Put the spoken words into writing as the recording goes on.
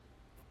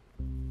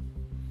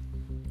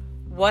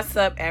What's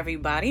up,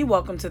 everybody?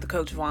 Welcome to the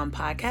Coach Vaughn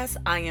podcast.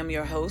 I am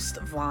your host,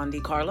 Vaughn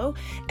DiCarlo,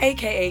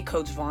 aka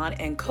Coach Vaughn,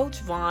 and Coach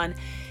Vaughn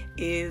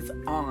is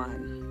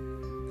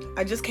on.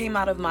 I just came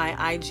out of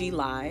my IG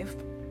Live.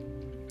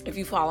 If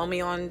you follow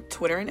me on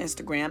Twitter and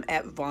Instagram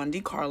at Vaughn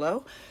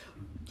DiCarlo,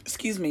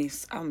 excuse me,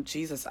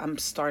 Jesus, I'm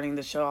starting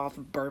the show off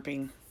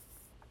burping.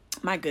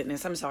 My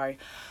goodness, I'm sorry.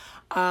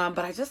 But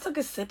I just took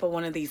a sip of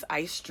one of these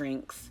ice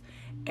drinks.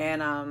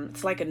 And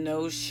it's like a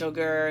no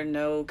sugar,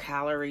 no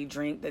calorie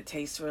drink that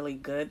tastes really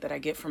good that I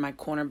get from my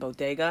corner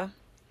bodega.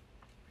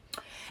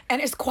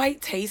 And it's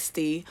quite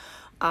tasty,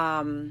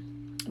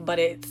 but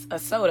it's a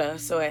soda,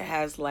 so it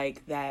has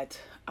like that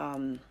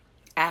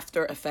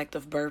after effect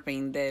of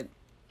burping that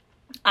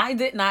I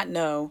did not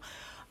know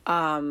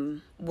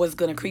was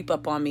going to creep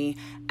up on me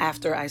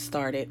after I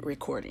started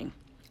recording.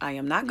 I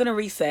am not going to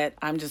reset.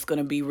 I'm just going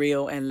to be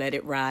real and let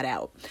it ride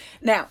out.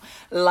 Now,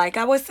 like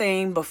I was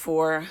saying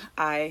before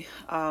I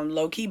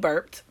low-key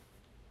burped,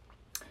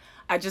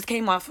 I just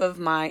came off of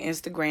my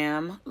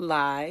Instagram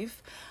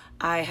live.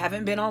 I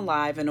haven't been on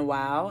live in a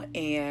while,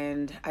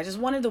 and I just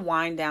wanted to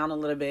wind down a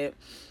little bit.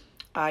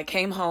 I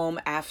came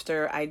home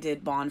after I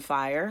did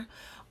Bonfire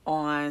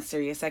on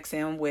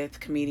SiriusXM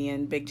with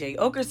comedian Big J.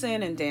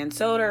 Okerson and Dan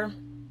Soder.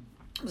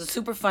 It was a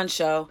super fun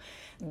show.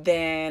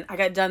 Then I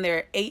got done there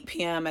at 8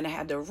 p.m. and I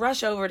had to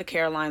rush over to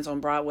Caroline's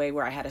on Broadway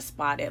where I had a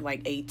spot at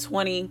like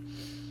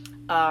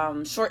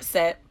 8:20. Short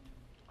set,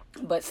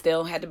 but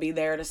still had to be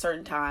there at a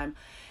certain time.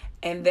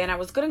 And then I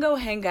was going to go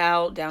hang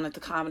out down at the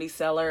Comedy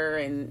Cellar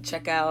and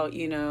check out,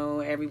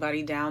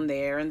 everybody down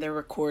there. And they're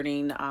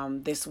recording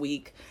this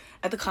week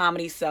at the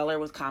Comedy Cellar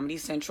with Comedy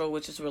Central,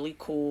 which is really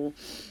cool.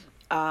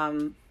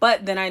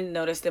 But then I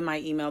noticed in my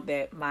email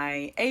that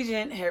my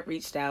agent had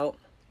reached out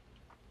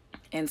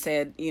and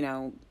said,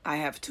 I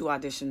have 2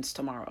 auditions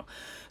tomorrow.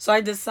 So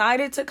I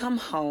decided to come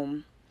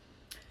home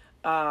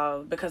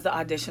because the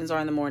auditions are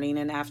in the morning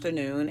and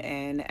afternoon.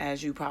 And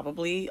as you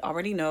probably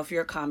already know, if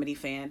you're a comedy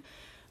fan,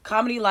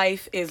 comedy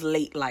life is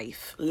late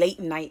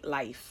night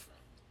life.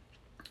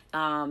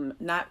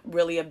 Not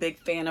really a big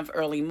fan of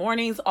early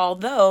mornings,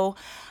 although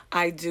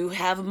I do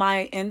have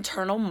my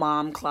internal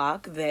mom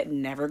clock that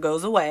never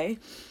goes away,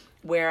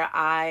 where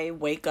I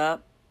wake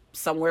up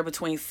somewhere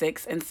between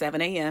 6 and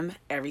 7 a.m.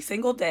 every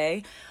single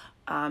day,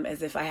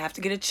 as if I have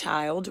to get a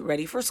child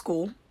ready for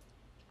school,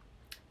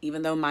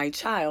 even though my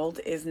child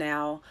is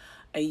now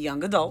a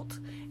young adult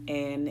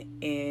and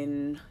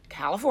in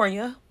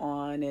California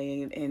on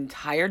an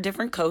entire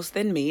different coast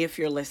than me. If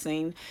you're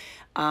listening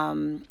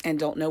and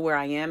don't know where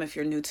I am, if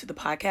you're new to the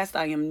podcast,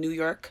 I am New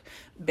York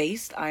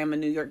based. I am a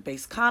New York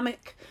based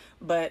comic,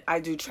 but I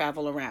do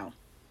travel around.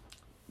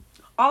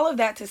 All of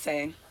that to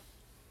say,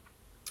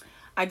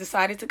 I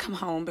decided to come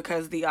home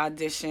because the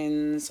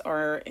auditions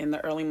are in the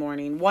early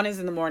morning. One is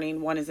in the morning,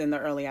 one is in the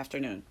early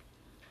afternoon.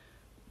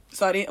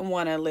 So I didn't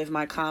want to live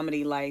my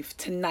comedy life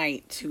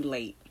tonight too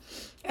late.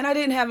 And I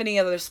didn't have any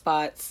other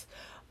spots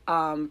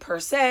per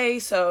se,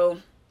 so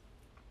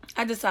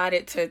I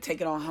decided to take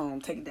it on home,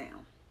 take it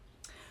down.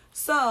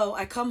 So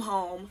I come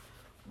home,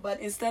 but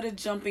instead of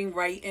jumping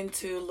right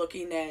into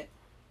looking at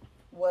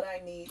what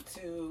I need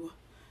to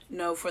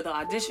know for the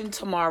audition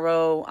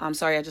tomorrow. I'm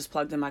sorry, I just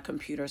plugged in my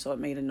computer, so it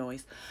made a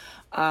noise.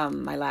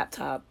 My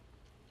laptop.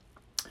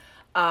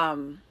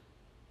 I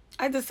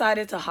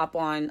decided to hop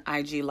on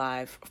IG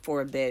Live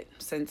for a bit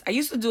since I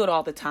used to do it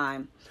all the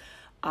time.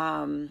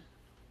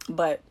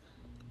 But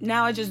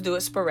now I just do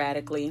it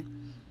sporadically.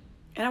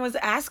 And I was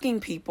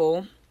asking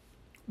people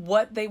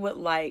what they would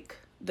like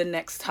the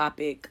next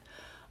topic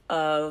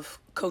of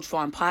Coach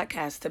Vaughn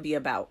podcast to be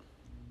about.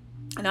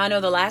 And I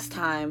know the last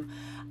time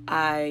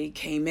I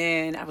came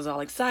in, I was all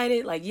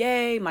excited, like,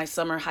 yay, my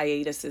summer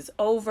hiatus is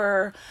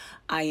over.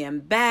 I am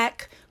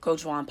back.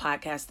 Coach Vaughn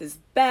podcast is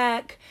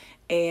back.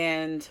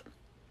 And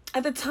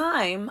at the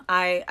time,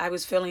 I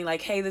was feeling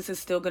like, hey, this is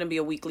still going to be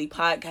a weekly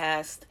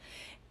podcast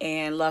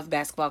and love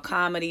basketball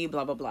comedy,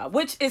 blah, blah, blah,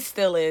 which it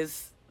still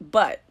is.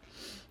 But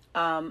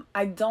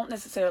I don't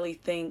necessarily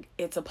think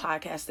it's a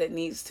podcast that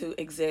needs to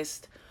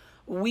exist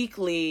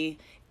weekly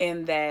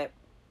in that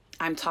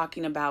I'm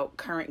talking about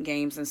current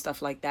games and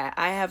stuff like that.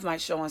 I have my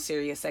show on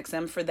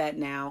SiriusXM for that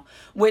now,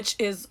 which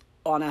is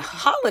on a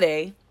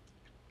holiday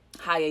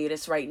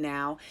hiatus right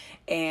now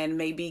and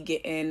maybe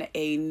getting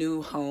a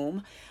new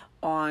home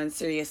on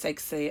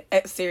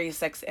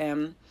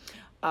SiriusXM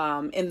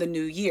in the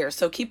new year.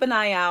 So keep an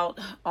eye out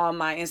on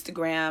my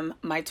Instagram,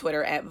 my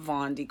Twitter at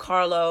Vaughn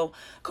DiCarlo,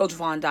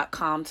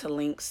 CoachVaughn.com to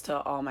links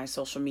to all my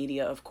social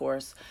media, of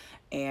course,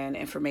 and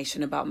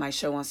information about my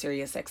show on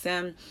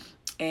SiriusXM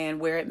and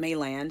where it may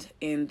land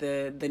in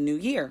the new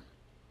year.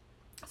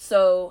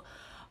 So,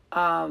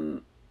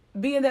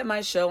 being that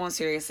my show on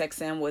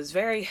SiriusXM was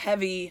very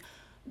heavy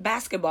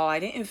basketball, I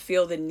didn't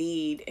feel the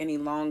need any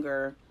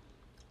longer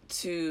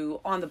to,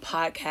 on the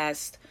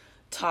podcast,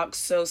 talk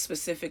so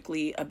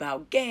specifically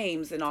about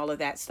games and all of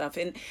that stuff.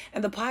 And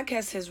the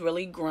podcast has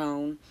really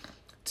grown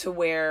to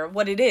where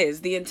what it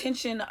is. The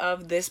intention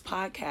of this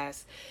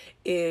podcast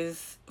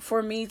is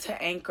for me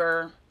to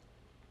anchor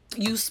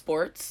youth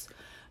sports,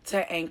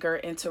 to anchor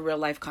into real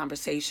life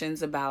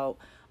conversations about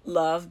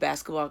love,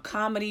 basketball,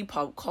 comedy,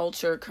 pop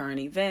culture, current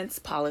events,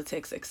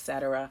 politics,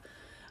 etc.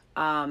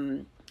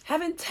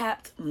 Haven't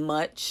tapped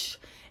much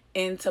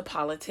into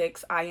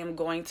politics. I am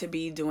going to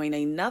be doing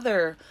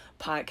another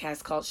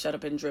podcast called Shut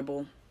Up and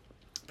Dribble,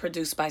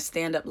 produced by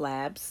Stand Up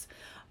Labs,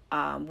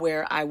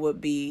 where I will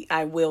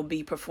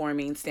be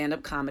performing stand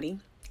up comedy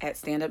at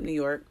Stand Up New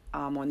York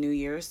on New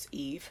Year's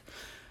Eve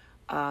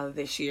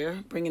this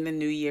year, bringing the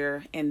new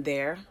year in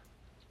there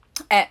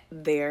at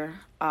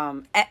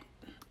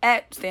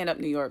Stand Up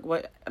New York.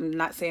 What, I'm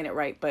not saying it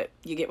right, but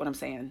you get what I'm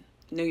saying.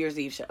 New Year's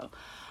Eve show.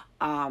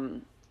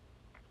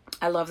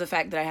 I love the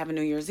fact that I have a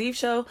New Year's Eve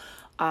show,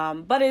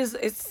 but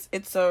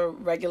it's a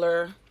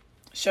regular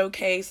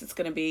showcase. It's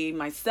going to be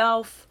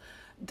myself,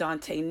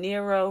 Dante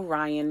Nero,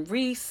 Ryan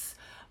Reese,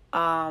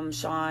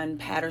 Sean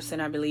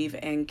Patterson, I believe,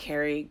 and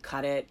Carrie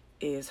Cadet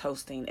is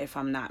hosting, if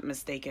I'm not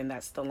mistaken.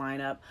 That's the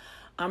lineup.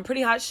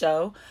 Pretty hot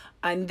show.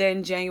 And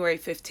then January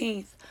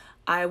 15th,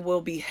 I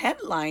will be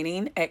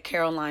headlining at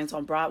Caroline's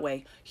on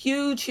Broadway.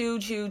 Huge,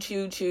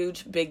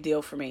 big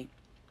deal for me.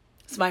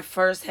 It's my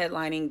first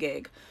headlining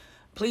gig.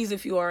 Please,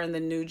 if you are in the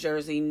New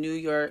Jersey, New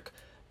York,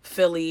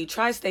 Philly,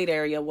 tri-state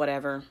area,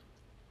 whatever,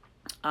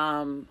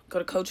 go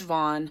to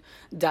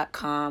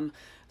CoachVaughn.com,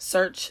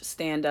 search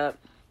stand up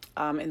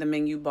in the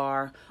menu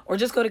bar, or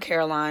just go to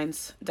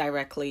Caroline's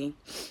directly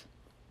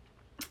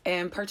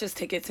and purchase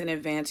tickets in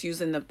advance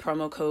using the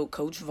promo code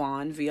Coach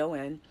Vaughn,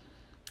 VON,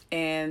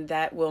 and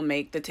that will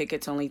make the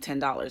tickets only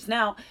 $10.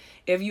 Now,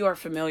 if you are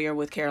familiar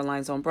with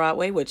Caroline's on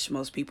Broadway, which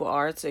most people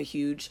are, it's a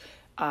huge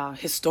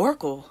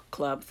historical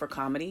club for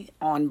comedy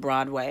on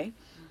Broadway.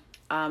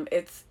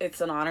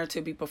 It's an honor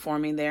to be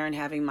performing there and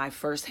having my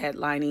first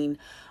headlining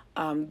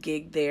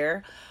gig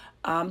there.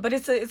 But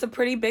it's a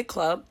pretty big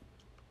club.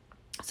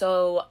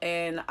 So,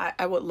 and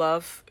I would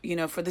love,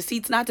 for the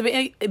seats not to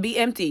be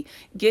empty.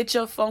 Get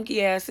your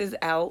funky asses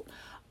out.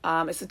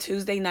 It's a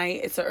Tuesday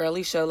night. It's an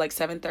early show, like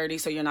 7:30.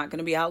 So you're not going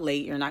to be out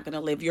late. You're not going to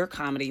live your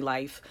comedy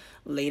life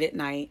late at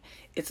night.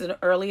 It's an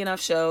early enough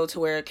show to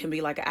where it can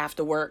be like an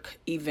after work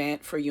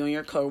event for you and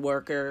your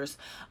coworkers.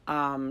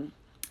 And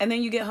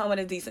then you get home at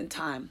a decent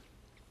time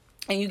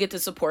and you get to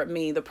support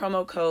me. The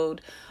promo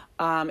code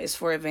is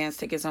for advance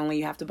tickets only.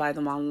 You have to buy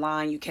them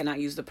online. You cannot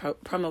use the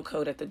promo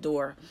code at the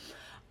door.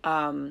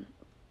 But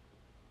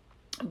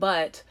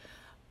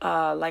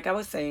like I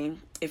was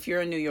saying, if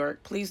you're in New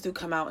York, please do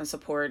come out and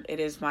support. It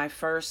is my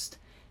first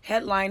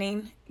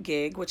headlining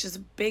gig, which is a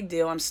big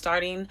deal. I'm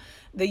starting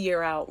the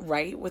year out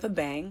right with a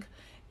bang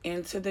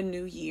into the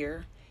new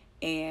year.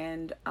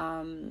 And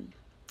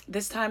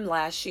this time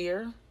last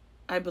year,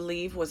 I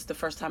believe, was the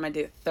first time I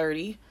did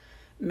 30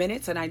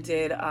 minutes. And I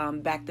did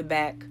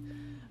back-to-back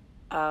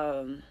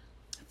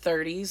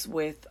 30s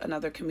with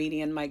another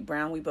comedian, Mike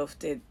Brown. We both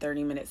did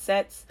 30-minute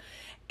sets.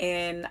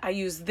 And I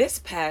used this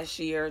past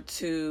year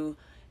to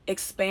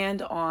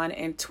expand on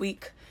and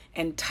tweak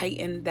and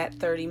tighten that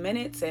 30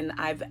 minutes. And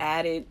I've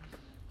added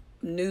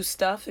new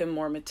stuff and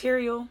more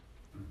material.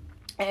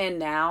 And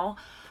now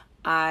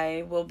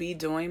I will be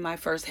doing my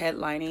first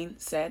headlining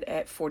set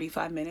at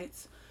 45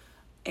 minutes.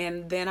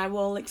 And then I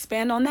will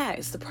expand on that.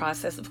 It's the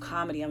process of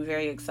comedy. I'm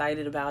very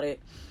excited about it.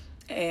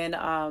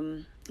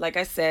 And like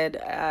I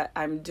said,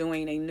 I'm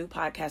doing a new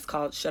podcast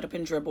called Shut Up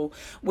and Dribble,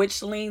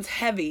 which leans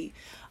heavy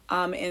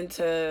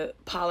into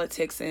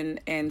politics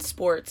and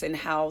sports and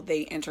how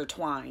they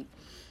intertwine.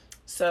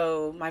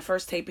 So my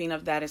first taping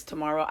of that is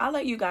tomorrow. I'll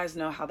let you guys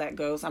know how that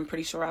goes. I'm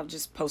pretty sure I'll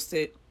just post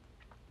it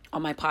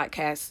on my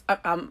podcast,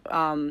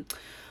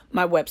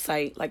 my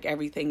website, like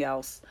everything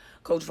else,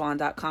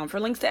 CoachVaughn.com, for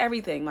links to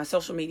everything, my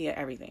social media,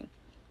 everything.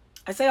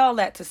 I say all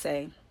that to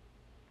say,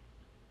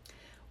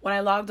 when I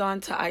logged on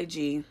to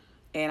IG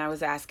and I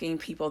was asking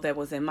people that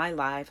was in my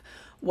live,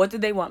 what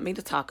did they want me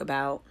to talk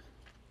about?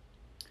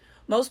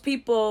 Most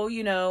people,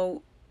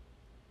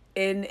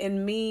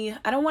 in me,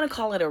 I don't want to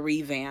call it a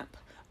revamp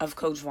of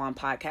Coach Vaughn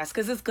podcast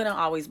because it's going to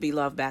always be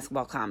love,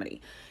 basketball,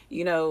 comedy.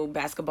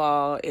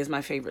 Basketball is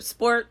my favorite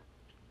sport.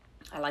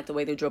 I like the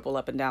way they dribble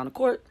up and down the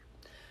court.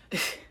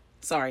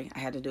 Sorry, I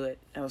had to do it.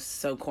 That was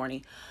so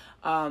corny.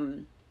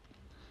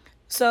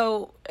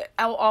 So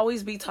I'll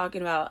always be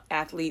talking about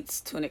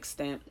athletes to an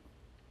extent,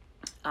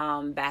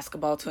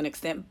 basketball to an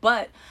extent,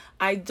 but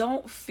I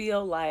don't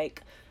feel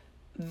like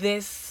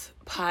this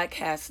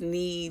podcast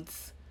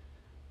needs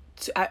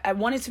to, I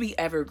want it to be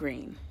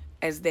evergreen,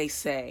 as they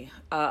say,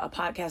 a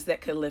podcast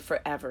that could live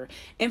forever,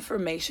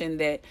 information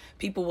that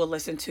people will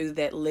listen to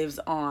that lives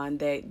on,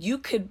 that you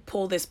could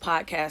pull this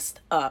podcast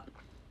up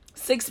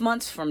 6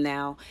 months from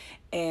now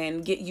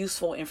and get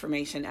useful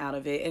information out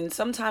of it. And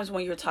sometimes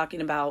when you're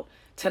talking about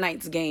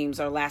tonight's games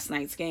or last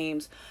night's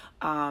games,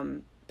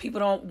 people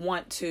don't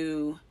want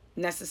to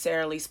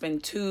necessarily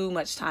spend too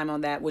much time on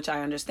that, which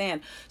I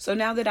understand. So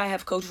now that I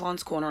have Coach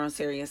Vaughn's Corner on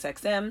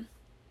SiriusXM,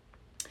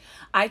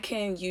 I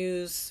can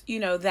use,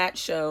 that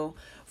show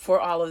for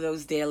all of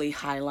those daily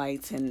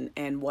highlights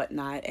and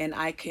whatnot. And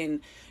I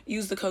can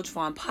use the Coach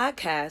Vaughn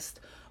podcast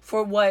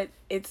for what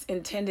it's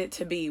intended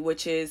to be,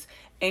 which is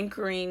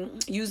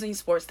using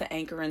sports to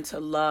anchor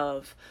into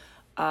love,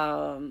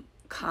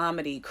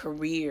 comedy,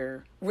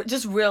 career,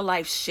 just real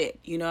life shit.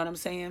 You know what I'm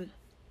saying?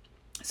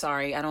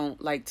 Sorry, I don't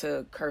like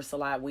to curse a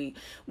lot. We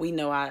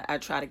know I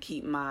try to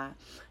keep my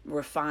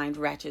refined,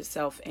 ratchet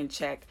self in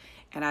check,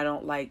 and I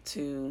don't like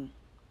to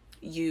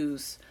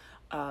use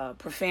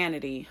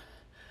profanity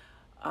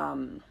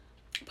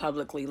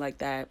publicly like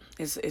that.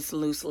 It's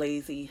loose,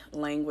 lazy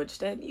language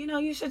that,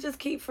 you should just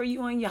keep for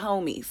you and your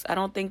homies. I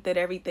don't think that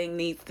everything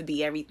needs to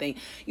be everything.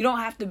 You don't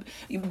have to.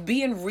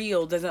 Being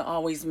real doesn't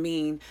always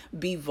mean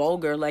be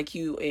vulgar like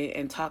you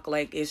and talk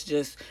like it's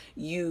just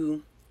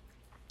you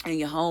and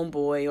your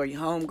homeboy or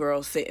your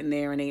homegirl sitting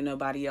there and ain't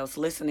nobody else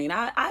listening.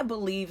 I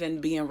believe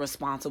in being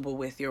responsible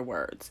with your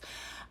words.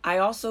 I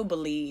also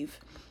believe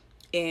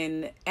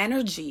in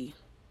energy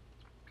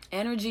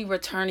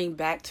returning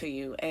back to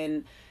you.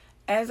 And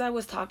as I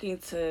was talking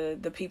to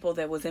the people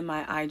that was in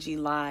my IG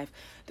live,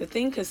 the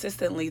thing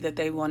consistently that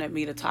they wanted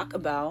me to talk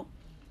about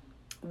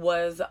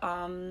was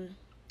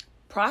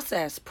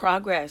process,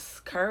 progress,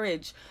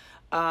 courage,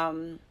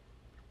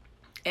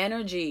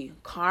 energy,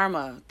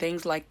 karma,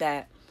 things like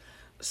that.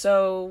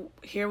 So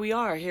here we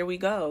are, here we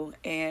go.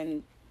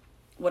 And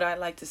what I'd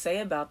like to say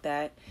about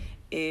that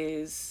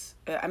is,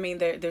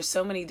 there's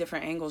so many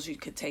different angles you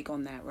could take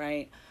on that,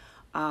 right?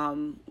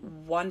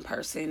 One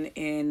person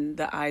in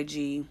the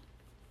IG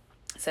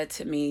said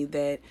to me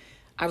that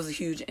I was a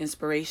huge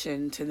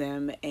inspiration to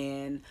them,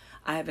 and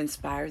I have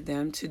inspired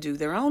them to do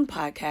their own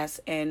podcast.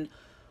 And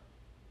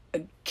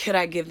could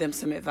I give them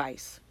some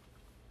advice?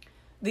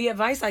 The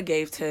advice I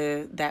gave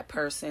to that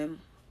person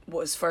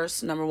was,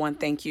 first, number one,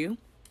 thank you.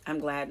 I'm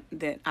glad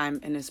that I'm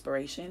an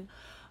inspiration.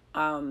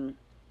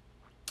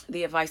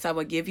 The advice I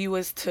would give you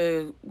is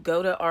to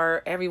go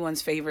to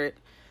everyone's favorite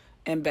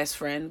and best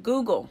friend,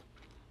 Google.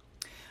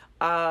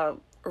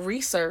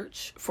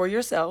 Research for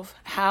yourself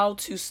how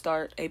to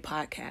start a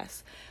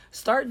podcast.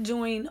 Start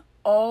doing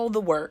all the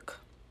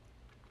work,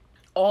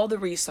 all the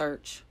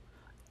research.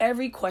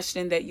 Every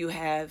question that you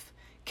have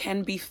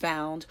can be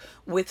found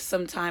with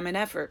some time and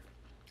effort.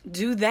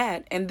 Do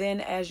that, and then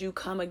as you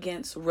come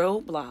against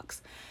roadblocks,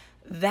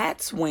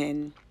 that's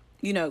when,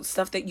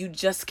 stuff that you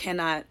just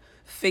cannot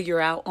figure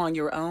out on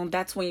your own,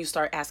 that's when you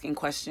start asking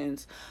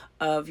questions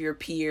of your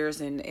peers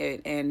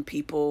and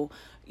people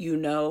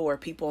or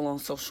people on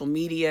social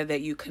media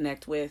that you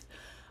connect with.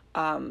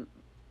 You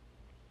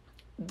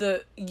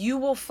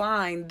will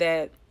find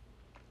that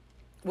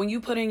when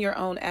you put in your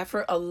own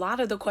effort, a lot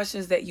of the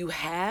questions that you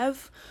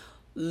have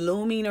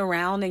looming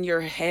around in your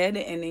head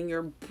and in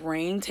your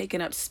brain, taking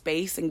up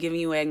space and giving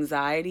you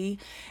anxiety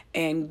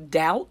and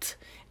doubt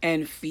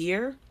and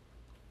fear,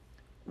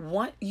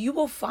 you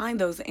will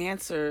find those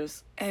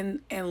answers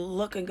and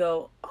look and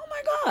go, oh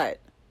my God,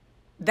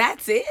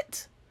 that's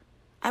it?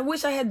 I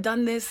wish I had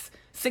done this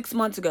 6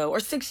 months ago or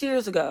 6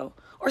 years ago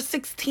or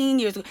 16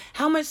 years ago.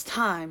 How much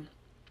time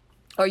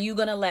are you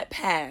going to let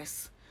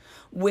pass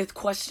with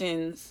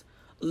questions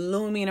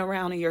looming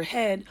around in your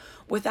head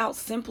without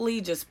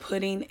simply just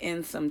putting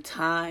in some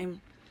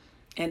time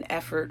and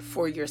effort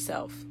for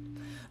yourself?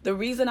 The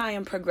reason I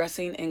am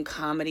progressing in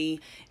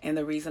comedy and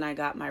the reason I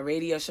got my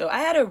radio show, I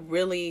had a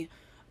really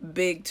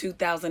big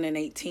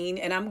 2018,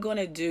 and I'm going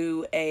to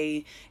do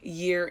a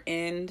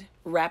year-end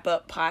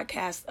wrap-up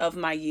podcast of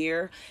my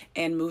year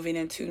and moving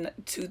into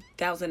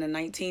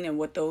 2019 and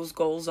what those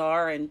goals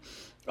are and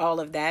all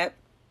of that.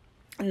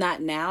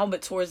 Not now,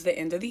 but towards the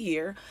end of the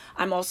year.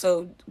 I'm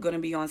also going to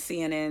be on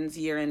CNN's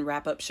year-end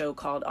wrap-up show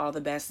called All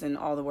the Best and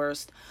All the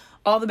Worst.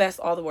 All the Best,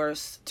 All the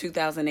Worst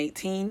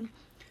 2018.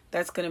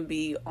 That's going to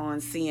be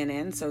on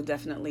CNN, so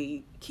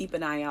definitely keep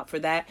an eye out for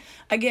that.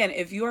 Again,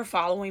 if you are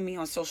following me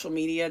on social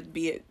media,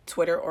 be it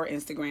Twitter or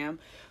Instagram,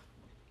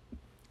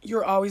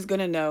 you're always going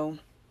to know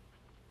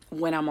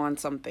when I'm on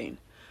something.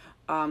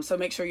 So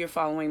make sure you're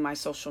following my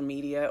social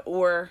media.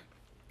 Or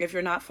if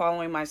you're not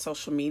following my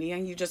social media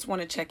and you just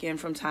want to check in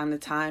from time to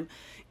time,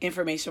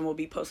 information will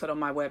be posted on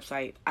my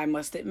website. I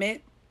must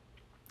admit,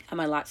 I'm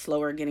a lot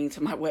slower getting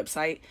to my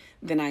website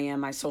than I am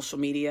my social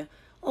media,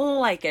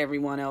 like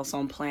everyone else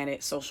on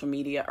planet social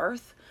media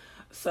Earth.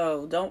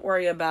 So don't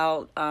worry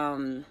about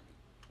not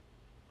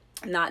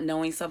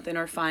knowing something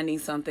or finding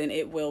something.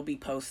 It will be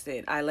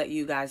posted. I let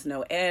you guys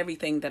know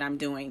everything that I'm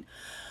doing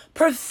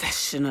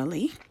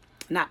professionally,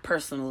 not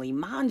personally.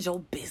 Mind your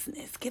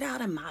business. Get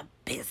out of my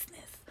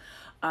business.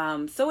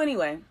 So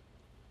anyway,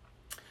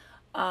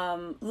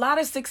 lot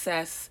of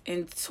success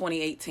in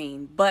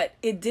 2018, but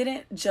it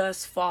didn't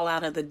just fall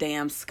out of the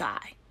damn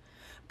sky.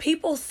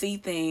 People see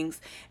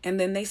things and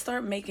then they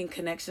start making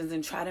connections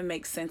and try to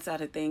make sense out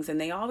of things,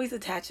 and they always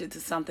attach it to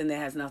something that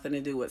has nothing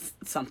to do with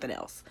something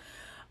else.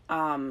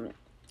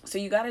 So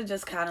you got to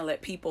just kind of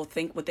let people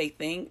think what they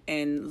think.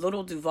 And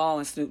Little Duval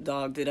and Snoop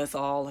Dogg did us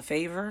all a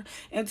favor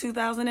in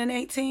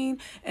 2018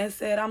 and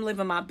said, I'm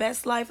living my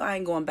best life. I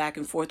ain't going back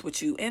and forth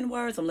with you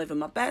N-words. I'm living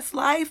my best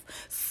life.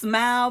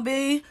 Smile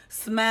B,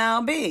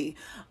 smile B.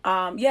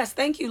 Yes,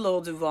 thank you,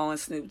 Little Duval and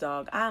Snoop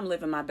Dogg. I'm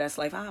living my best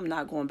life. I'm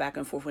not going back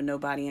and forth with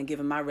nobody and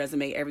giving my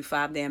resume every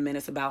 5 damn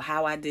minutes about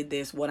how I did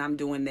this, what I'm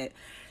doing that.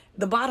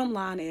 The bottom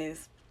line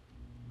is,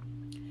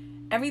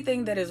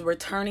 everything that is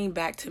returning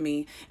back to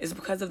me is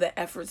because of the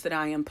efforts that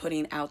I am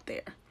putting out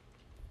there.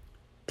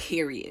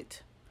 Period.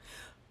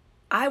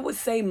 I would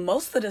say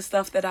most of the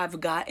stuff that I've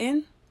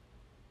gotten,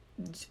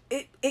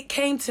 it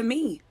came to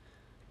me.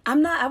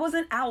 I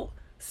wasn't out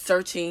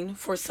searching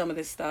for some of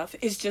this stuff.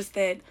 It's just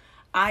that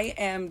I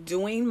am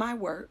doing my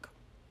work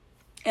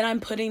and I'm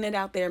putting it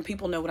out there and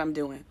people know what I'm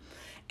doing.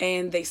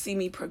 And they see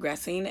me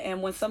progressing.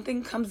 And when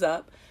something comes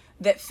up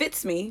that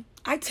fits me,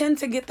 I tend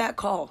to get that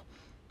call.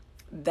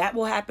 That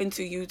will happen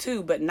to you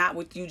too, but not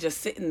with you just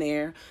sitting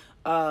there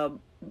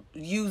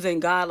using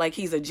God like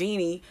he's a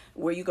genie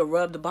where you could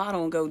rub the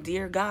bottle and go,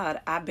 dear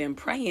God, I've been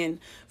praying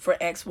for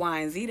X, Y,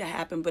 and Z to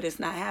happen, but it's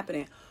not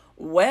happening.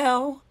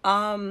 Well,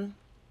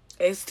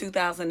 it's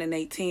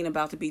 2018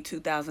 about to be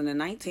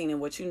 2019, and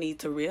what you need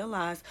to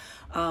realize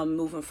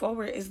moving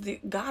forward is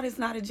that God is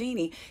not a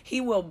genie.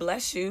 He will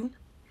bless you.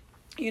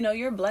 You know,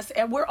 you're blessed,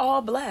 and we're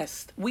all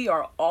blessed. We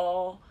are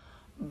all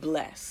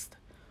blessed.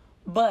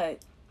 But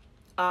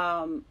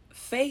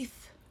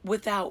faith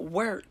without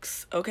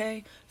works,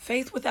 okay?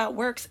 Faith without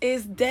works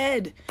is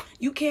dead.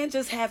 You can't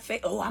just have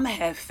faith. Oh, I'm gonna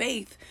have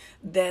faith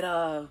that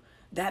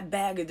that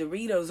bag of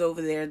Doritos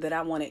over there that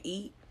I want to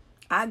eat,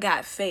 I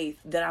got faith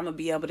that I'm gonna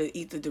be able to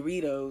eat the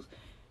Doritos.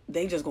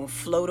 They just gonna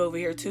float over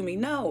here to me.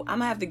 No, I'm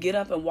gonna have to get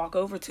up and walk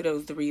over to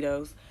those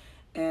Doritos.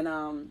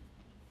 And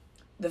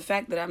the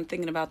fact that I'm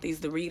thinking about these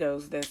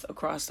Doritos that's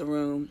across the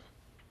room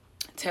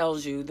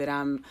tells you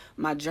that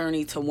my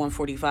journey to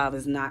 145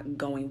 is not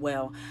going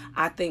well.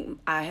 I think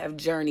I have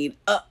journeyed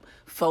up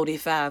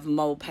 45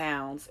 more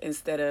pounds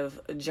instead of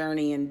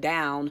journeying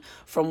down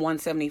from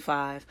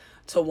 175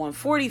 to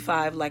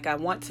 145 like I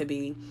want to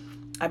be.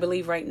 I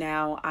believe right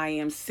now I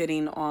am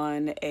sitting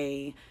on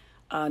a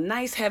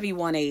nice heavy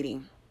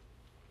 180.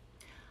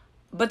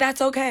 But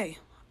that's okay.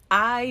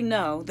 I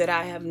know that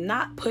I have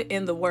not put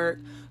in the work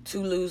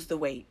to lose the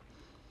weight.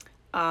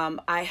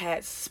 I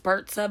had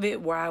spurts of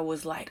it where I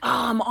was like,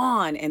 oh, I'm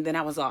on, and then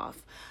I was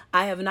off.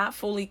 I have not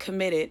fully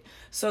committed,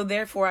 so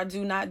therefore I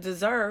do not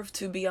deserve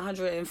to be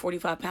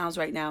 145 pounds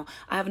right now.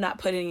 I have not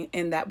put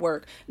in that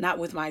work, not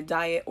with my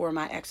diet or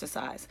my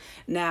exercise.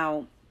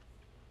 Now,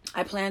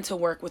 I plan to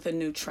work with a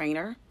new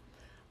trainer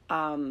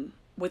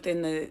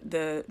within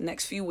the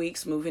next few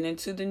weeks, moving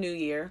into the new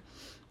year.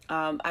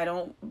 I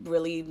don't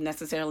really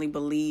necessarily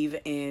believe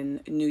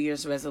in New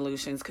Year's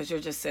resolutions because you're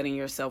just setting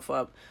yourself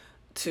up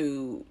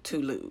to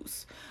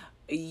lose.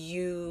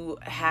 You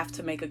have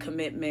to make a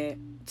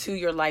commitment to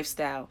your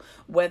lifestyle,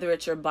 whether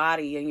it's your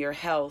body and your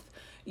health,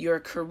 your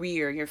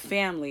career, your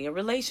family, a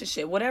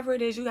relationship, whatever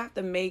it is. You have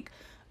to make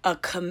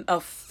a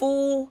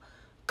full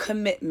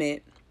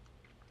commitment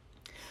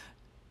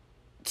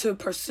to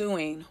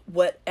pursuing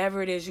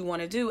whatever it is you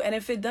want to do. And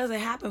if it doesn't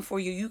happen for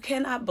you, you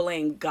cannot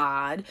blame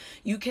God.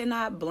 You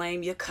cannot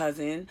blame your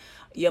cousin,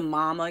 your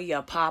mama,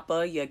 your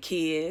papa, your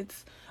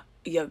kids,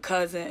 your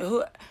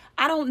cousin.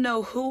 I don't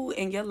know who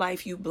in your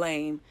life you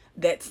blame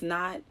that's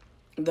not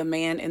the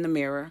man in the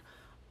mirror,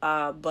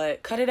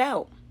 but cut it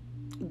out.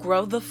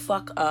 Grow the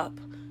fuck up.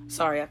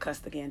 Sorry, I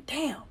cussed again.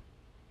 Damn.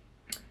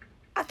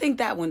 I think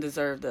that one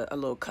deserved a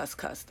little cuss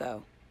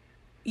though.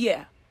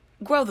 Yeah.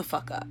 Grow the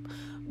fuck up.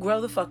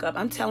 Grow the fuck up.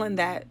 I'm saying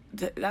that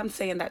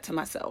to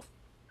myself.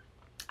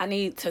 I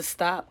need to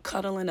stop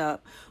cuddling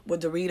up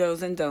with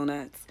Doritos and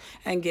donuts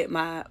and get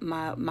my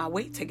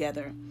weight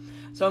together.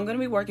 So I'm going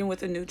to be working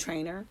with a new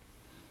trainer,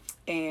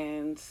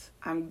 and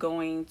I'm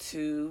going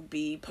to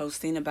be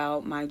posting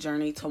about my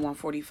journey to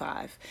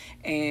 145.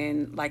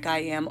 And like I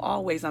am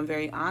always, I'm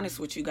very honest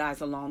with you guys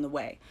along the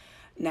way.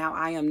 Now,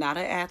 I am not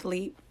an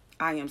athlete.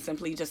 I am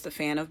simply just a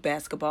fan of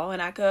basketball,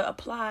 and I could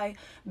apply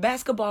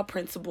basketball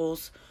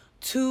principles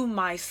to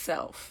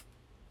myself.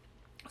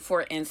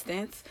 For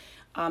instance,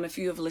 if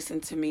you have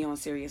listened to me on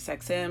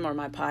SiriusXM or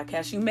my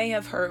podcast, you may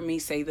have heard me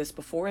say this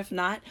before. If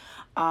not,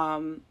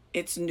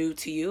 it's new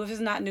to you. If it's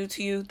not new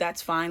to you,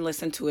 that's fine.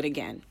 Listen to it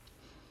again.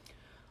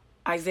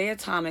 Isaiah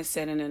Thomas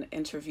said in an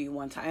interview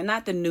one time, and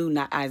not the new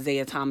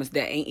Isaiah Thomas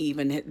that ain't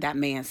even that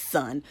man's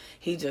son.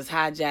 He just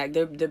hijacked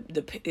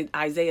the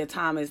Isaiah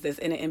Thomas that's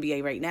in the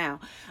NBA right now.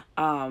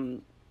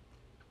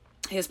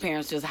 His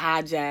parents just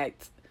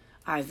hijacked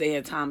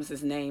Isaiah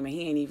Thomas's name, and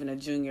he ain't even a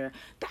junior.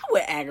 That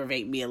would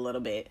aggravate me a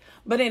little bit.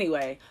 But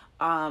anyway,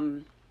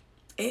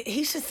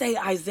 he should say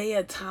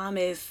Isaiah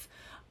Thomas.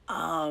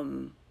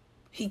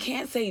 He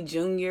can't say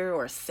junior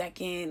or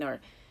second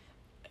or.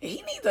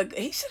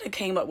 He should have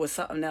came up with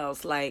something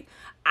else like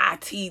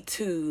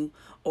IT2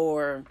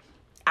 or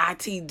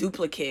IT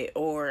duplicate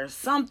or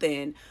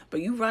something.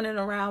 But you running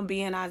around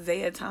being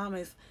Isaiah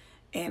Thomas,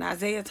 and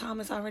Isaiah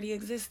Thomas already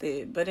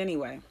existed. But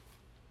anyway,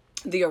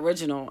 the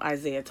original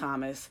Isaiah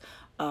Thomas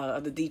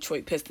of the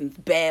Detroit Pistons,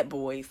 Bad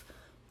Boys,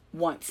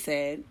 once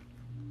said,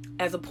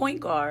 as a point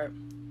guard,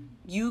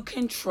 you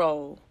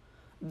control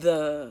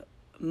the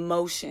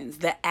motions,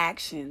 the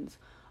actions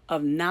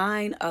of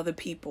 9 other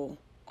people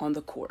on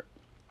the court.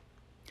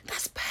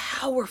 That's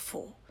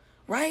powerful,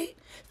 right?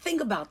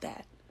 Think about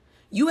that.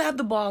 You have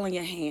the ball in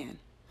your hand.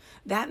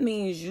 That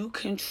means you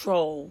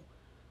control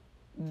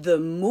the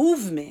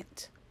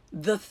movement,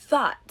 the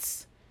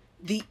thoughts,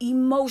 the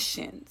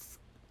emotions,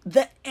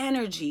 the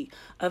energy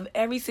of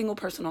every single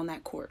person on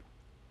that court.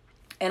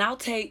 And I'll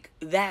take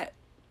that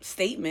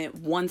statement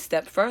one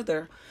step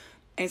further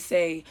and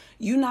say,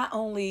 you not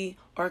only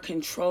are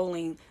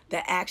controlling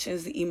the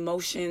actions, the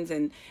emotions,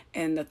 and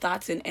the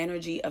thoughts and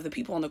energy of the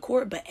people on the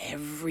court, but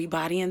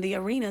everybody in the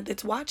arena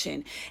that's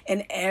watching,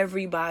 and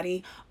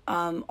everybody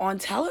on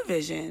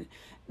television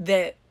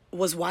that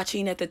was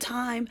watching at the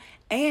time.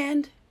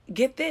 And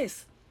get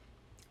this,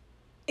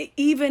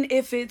 even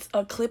if it's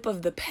a clip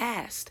of the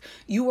past,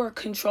 you are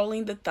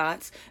controlling the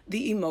thoughts,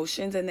 the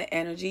emotions, and the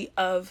energy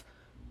of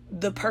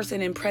the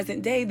person in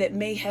present day that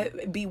may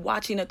be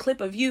watching a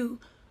clip of you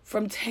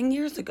from 10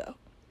 years ago.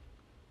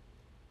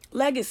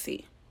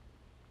 Legacy,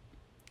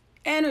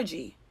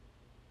 energy,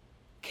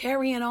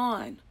 carrying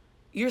on,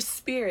 your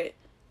spirit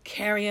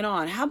carrying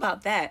on. How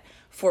about that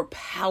for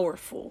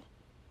powerful?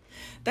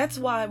 That's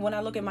why when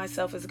I look at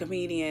myself as a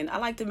comedian, I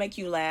like to make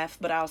you laugh,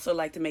 but I also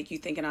like to make you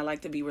think, and I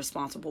like to be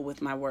responsible with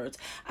my words.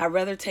 I'd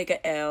rather take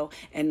a L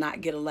and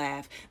not get a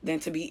laugh than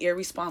to be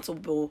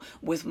irresponsible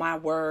with my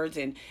words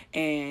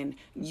and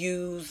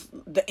use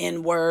the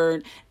N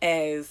word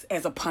as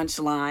a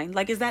punchline.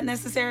 Like, is that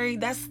necessary?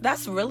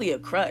 That's really a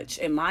crutch,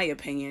 in my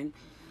opinion.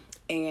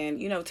 And,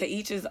 to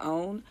each his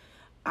own.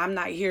 I'm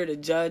not here to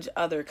judge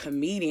other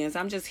comedians.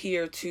 I'm just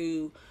here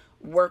to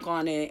work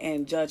on it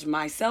and judge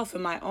myself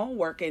and my own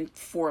work. And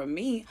for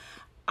me,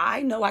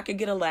 I know I could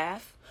get a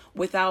laugh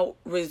without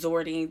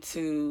resorting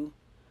to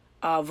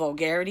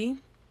vulgarity,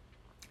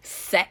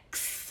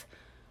 sex,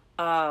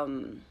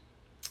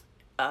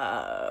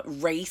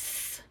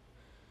 race,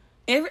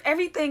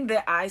 everything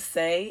that I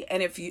say.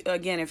 And if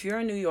you're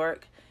in New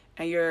York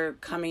and you're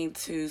coming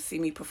to see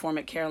me perform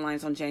at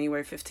Caroline's on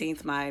January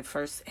 15th, my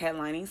first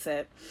headlining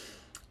set,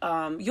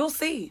 you'll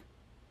see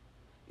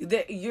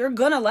that you're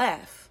gonna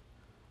laugh.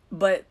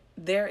 But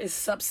there is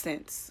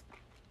substance.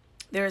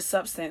 There is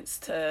substance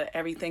to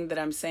everything that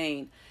I'm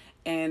saying.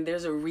 And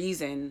there's a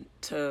reason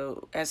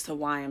as to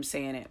why I'm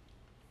saying it.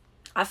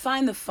 I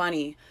find the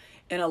funny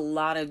in a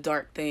lot of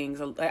dark things.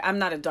 I'm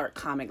not a dark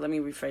comic. Let me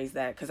rephrase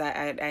that, because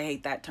I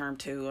hate that term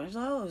too.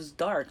 It's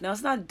dark. No,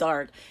 it's not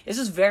dark. It's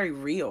just very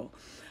real.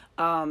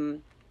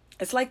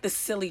 It's like the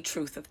silly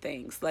truth of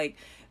things. Like,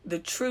 the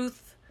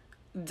truth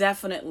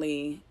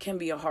definitely can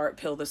be a hard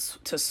pill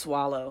to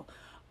swallow.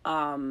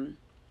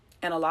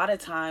 And a lot of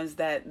times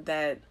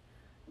that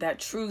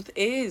truth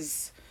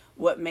is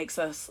what makes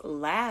us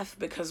laugh,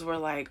 because we're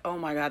like, oh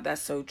my God,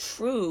 that's so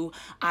true.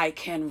 I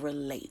can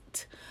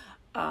relate.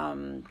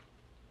 And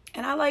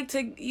I like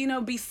to,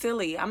 be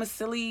silly. I'm a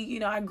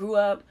silly, I grew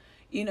up,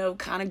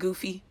 kind of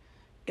goofy.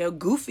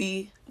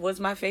 Goofy was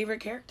my favorite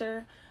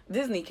character,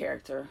 Disney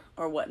character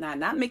or whatnot.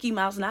 Not Mickey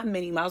Mouse, not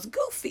Minnie Mouse,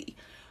 Goofy.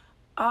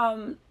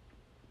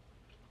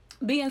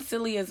 Being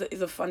silly is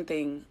a fun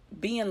thing.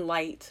 Being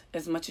light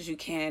as much as you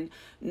can,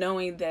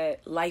 knowing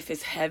that life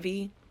is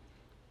heavy,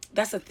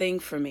 that's a thing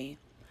for me.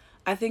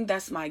 I think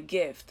that's my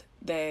gift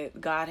that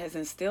God has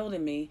instilled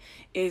in me,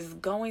 is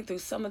going through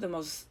some of the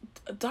most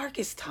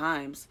darkest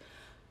times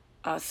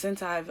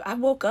since I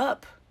woke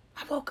up.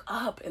 I woke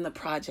up in the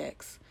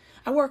projects.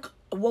 I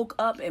woke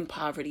up in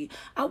poverty.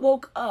 I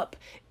woke up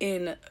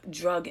in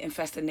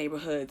drug-infested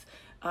neighborhoods,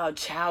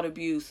 child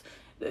abuse,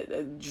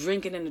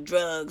 drinking and the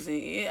drugs,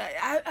 and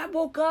I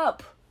woke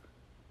up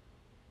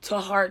to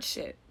hard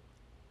shit,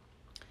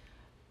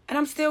 and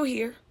I'm still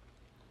here.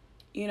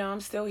 I'm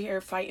still here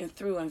fighting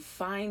through and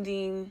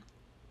finding,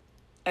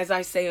 as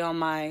I say on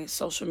my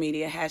social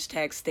media,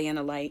 hashtag stay in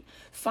the light,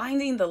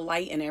 finding the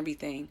light in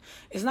everything.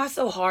 It's not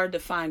so hard to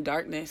find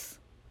darkness.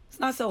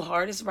 It's not so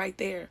hard. It's right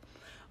there.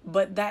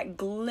 But that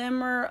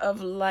glimmer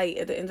of light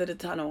at the end of the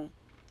tunnel,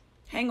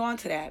 hang on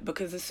to that,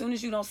 because as soon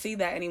as you don't see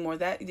that anymore,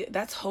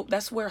 that's hope.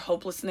 That's where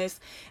hopelessness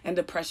and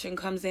depression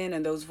comes in,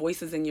 and those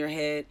voices in your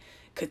head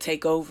could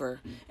take over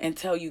and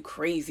tell you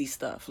crazy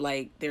stuff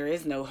like there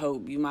is no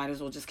hope. You might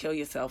as well just kill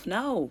yourself.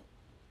 No,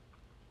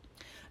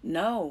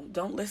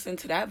 don't listen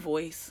to that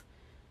voice.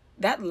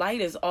 That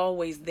light is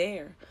always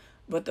there,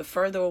 but the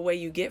further away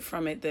you get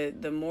from it,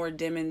 the more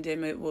dim and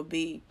dim it will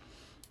be.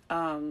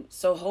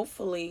 So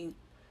hopefully,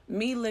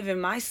 me living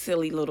my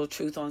silly little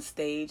truth on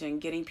stage and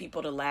getting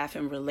people to laugh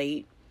and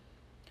relate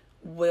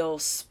will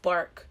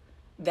spark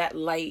that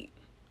light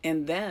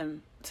in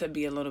them to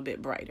be a little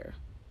bit brighter,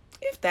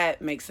 if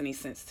that makes any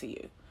sense to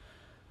you.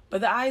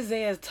 But the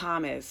Isaiah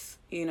Thomas,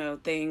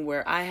 thing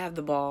where I have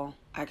the ball,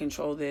 I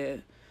control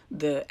the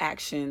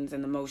actions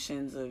and the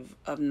motions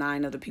of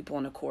 9 other people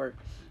on the court,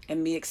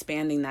 and me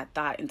expanding that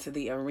thought into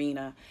the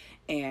arena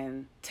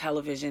and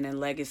television and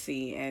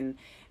legacy and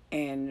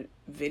and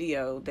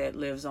video that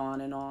lives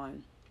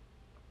on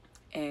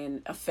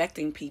and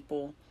affecting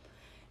people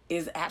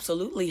is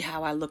absolutely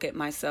how I look at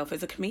myself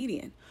as a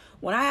comedian.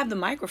 When I have the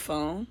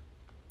microphone,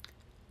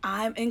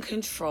 I'm in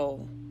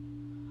control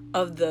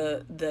of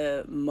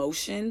the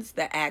motions,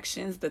 the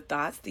actions, the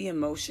thoughts, the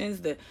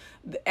emotions, the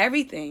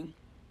everything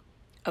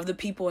of the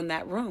people in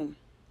that room.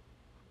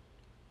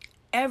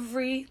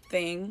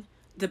 Everything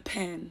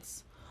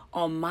depends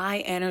on my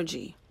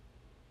energy.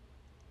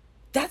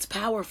 That's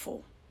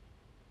powerful.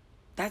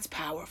 That's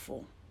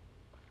powerful.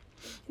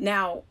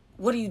 Now,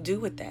 what do you do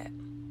with that?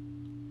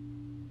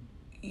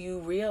 You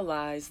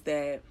realize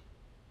that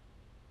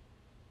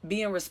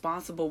being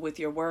responsible with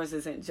your words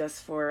isn't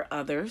just for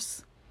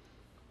others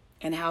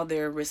and how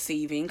they're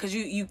receiving, because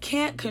you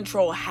can't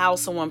control how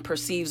someone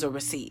perceives or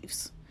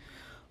receives.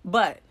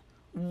 But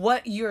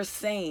what you're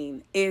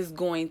saying is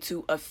going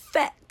to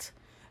affect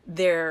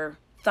their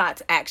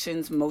thoughts,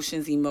 actions,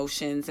 motions,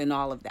 emotions, and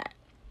all of that.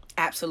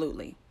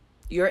 Absolutely.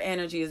 Your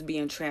energy is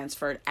being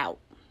transferred out.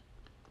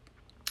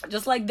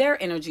 Just like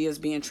their energy is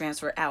being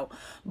transferred out.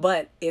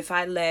 But if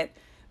I let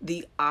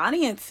the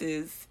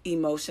audience's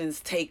emotions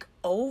take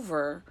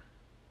over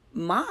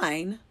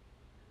mine,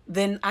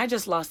 then I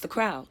just lost the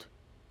crowd.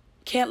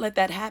 Can't let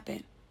that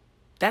happen.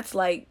 That's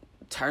like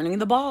turning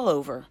the ball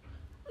over.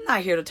 I'm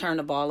not here to turn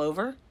the ball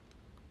over.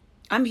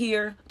 I'm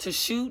here to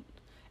shoot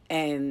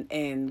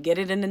and get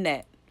it in the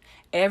net.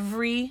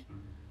 Every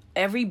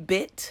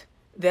bit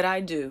that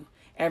I do,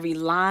 every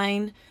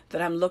line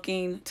that I'm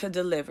looking to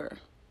deliver,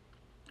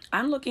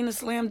 I'm looking to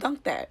slam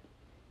dunk that.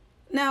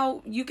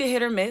 Now, you can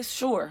hit or miss,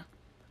 sure.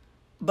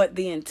 But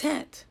the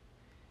intent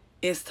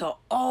is to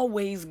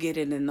always get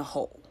it in the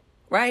hole,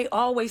 right?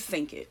 Always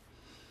sink it.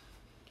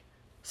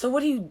 So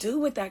what do you do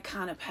with that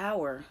kind of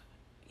power?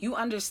 You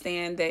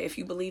understand that if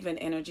you believe in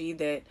energy,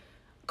 that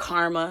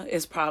karma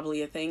is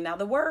probably a thing. Now,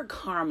 the word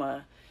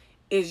karma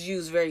is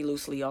used very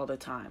loosely all the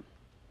time.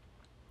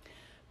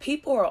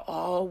 People are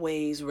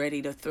always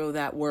ready to throw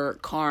that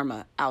word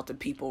karma out to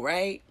people,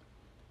 right?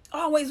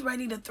 Always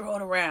ready to throw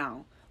it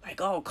around.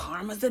 Like, oh,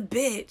 karma's a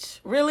bitch.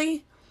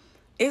 Really?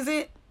 Is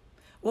it?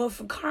 Well,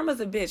 if karma's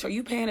a bitch, are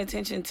you paying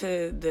attention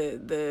to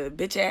the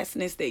bitch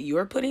assness that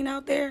you're putting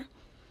out there?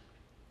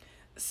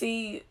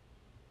 See,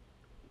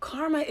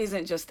 karma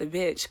isn't just a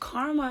bitch.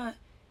 Karma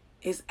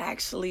is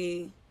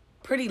actually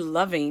pretty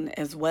loving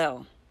as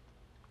well.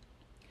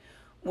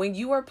 When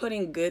you are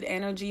putting good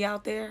energy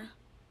out there,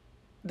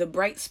 the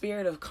bright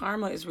spirit of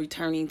karma is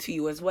returning to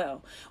you as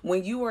well.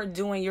 When you are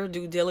doing your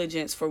due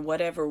diligence for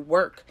whatever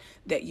work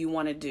that you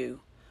want to do,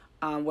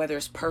 whether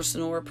it's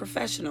personal or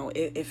professional,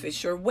 if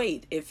it's your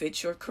weight, if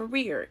it's your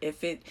career,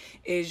 if it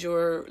is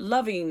your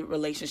loving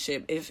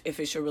relationship, if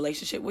it's your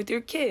relationship with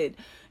your kid,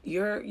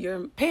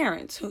 your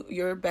parents,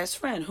 your best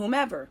friend,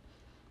 whomever,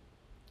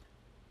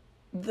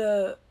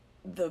 the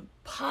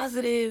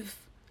positive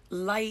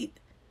light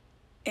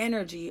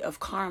energy of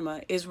karma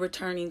is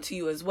returning to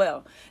you as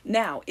well.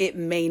 Now, it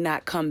may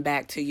not come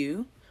back to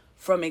you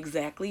from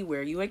exactly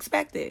where you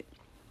expected.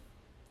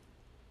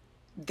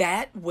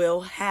 That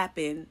will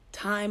happen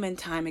time and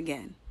time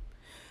again.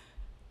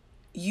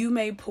 You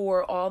may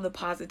pour all the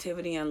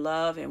positivity and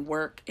love and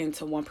work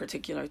into one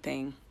particular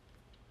thing,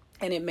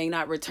 and it may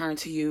not return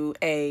to you,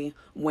 A,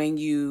 when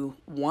you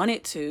want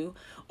it to,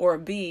 or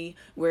B,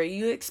 where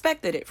you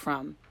expected it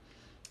from.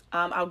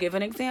 I'll give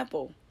an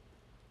example.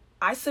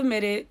 I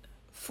submitted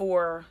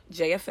for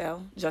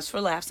JFL, Just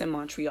for Laughs in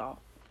Montreal,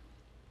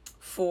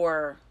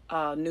 for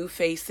new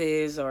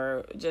faces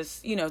or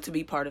just, to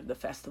be part of the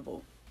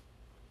festival.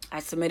 I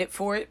submitted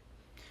for it,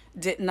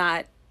 did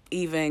not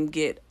even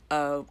get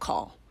a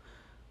call.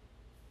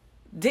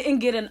 Didn't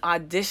get an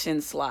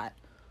audition slot,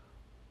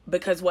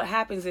 because what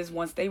happens is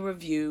once they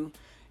review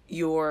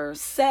your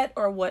set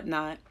or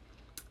whatnot,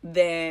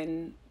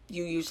 then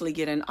you usually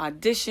get an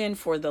audition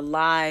for the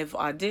live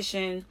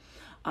audition.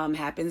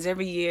 Happens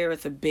every year.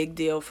 It's a big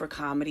deal for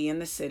comedy in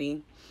the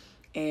city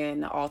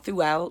and all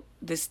throughout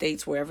the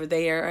states, wherever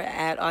they are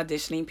at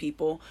auditioning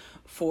people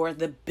for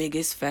the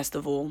biggest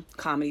festival,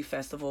 comedy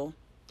festival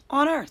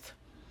on earth.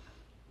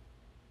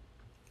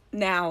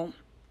 Now,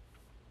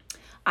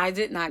 I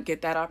did not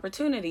get that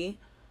opportunity,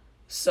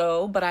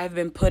 but I've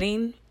been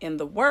putting in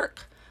the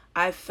work.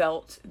 I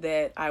felt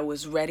that I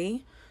was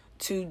ready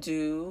to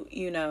do,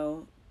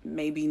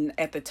 maybe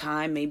at the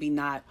time, maybe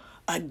not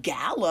a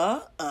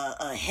gala,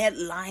 a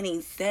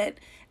headlining set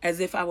as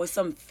if I was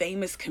some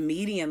famous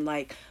comedian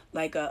like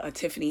a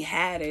Tiffany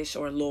Haddish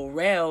or Lil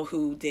Rel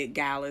who did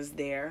galas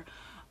there.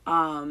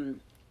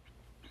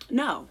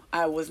 No,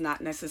 I was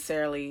not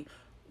necessarily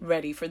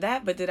ready for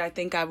that, but did I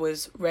think I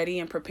was ready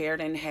and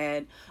prepared and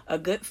had a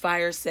good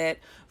fire set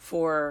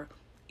for,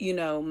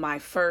 my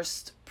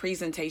first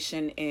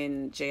presentation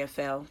in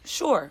JFL?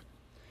 Sure.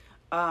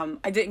 I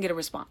didn't get a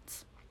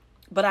response.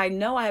 But I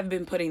know I have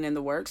been putting in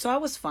the work, so I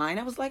was fine.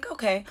 I was like,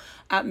 okay,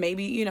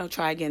 maybe,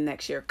 try again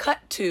next year.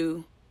 Cut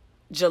to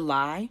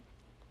July.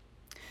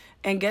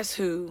 And guess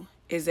who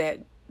is at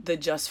the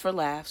Just for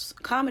Laughs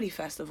Comedy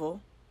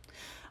Festival?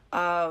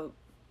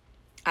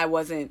 I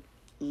wasn't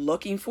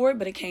looking for it,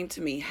 but it came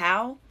to me.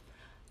 How?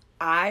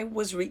 I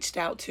was reached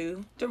out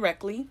to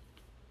directly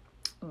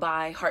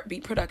by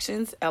Heartbeat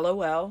Productions,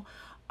 LOL,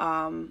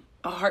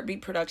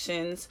 Heartbeat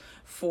Productions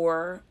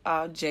for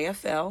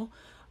JFL.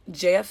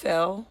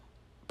 JFL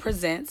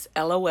presents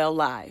LOL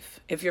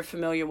Live. If you're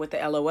familiar with the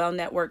LOL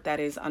network, that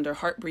is under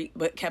Heartbeat,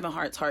 but Kevin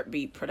Hart's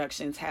Heartbeat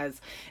Productions has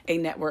a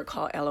network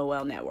called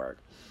LOL Network.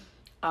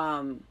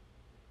 And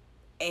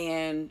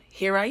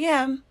here I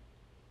am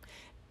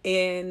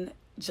in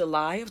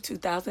July of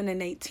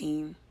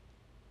 2018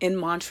 in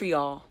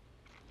Montreal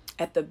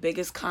at the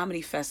biggest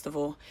comedy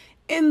festival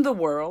in the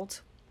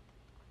world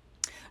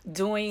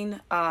doing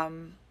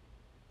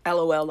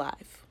LOL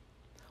Live.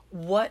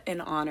 What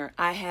an honor.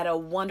 I had a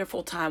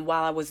wonderful time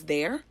while I was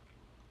there.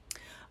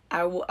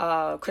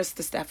 Chris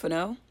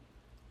Stefano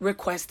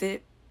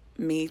requested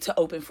me to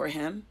open for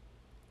him.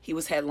 He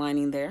was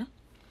headlining there.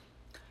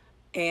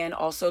 And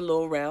also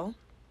Lil Rel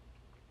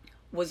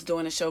was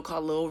doing a show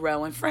called Lil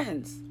Rel and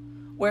Friends,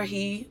 where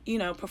he,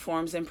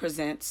 performs and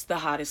presents the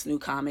hottest new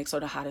comics or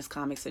the hottest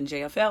comics in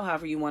JFL,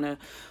 however you want to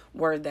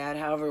word that,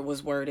 however it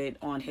was worded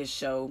on his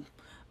show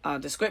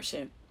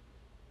description.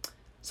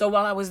 So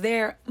while I was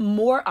there,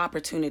 more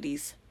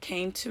opportunities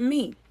came to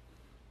me.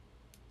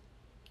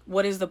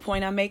 What is the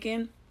point I'm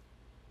making?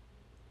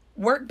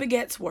 Work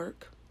begets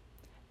work,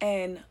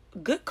 and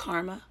good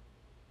karma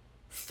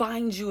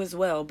finds you as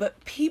well.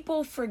 But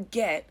people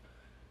forget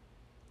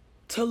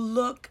to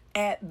look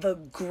at the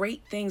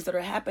great things that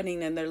are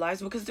happening in their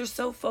lives because they're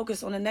so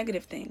focused on the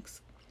negative things.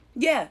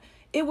 Yeah,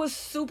 it was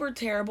super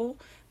terrible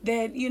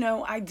that,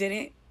 I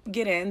didn't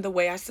get in the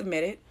way I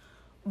submitted,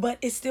 but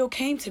it still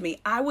came to me.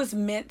 I was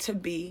meant to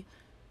be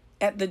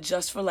at the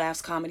Just for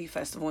Laughs Comedy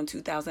Festival in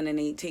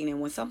 2018.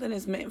 And when something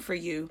is meant for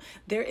you,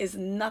 there is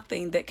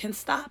nothing that can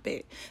stop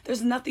it.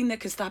 There's nothing that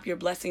can stop your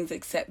blessings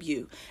except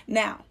you.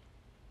 Now,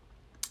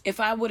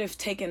 if I would have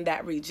taken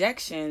that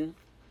rejection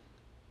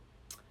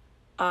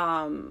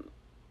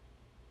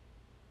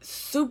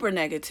super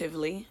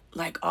negatively,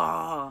 like,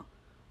 I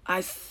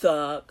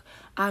suck,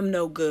 I'm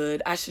no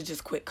good, I should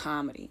just quit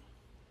comedy.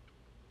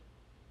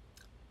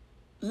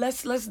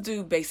 Let's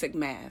do basic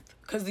math,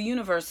 because the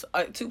universe,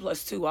 2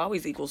 + 2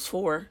 always equals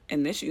 4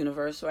 in this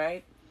universe,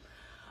 right?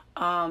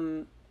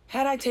 Had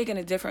I taken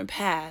a different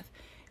path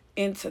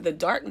into the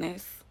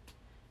darkness,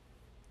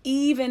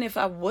 even if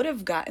I would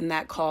have gotten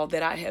that call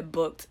that I had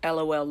booked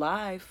LOL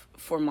Live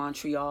for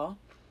Montreal,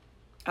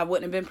 I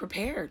wouldn't have been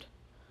prepared.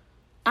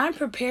 I'm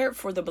prepared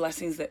for the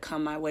blessings that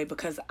come my way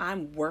because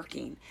I'm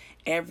working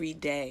every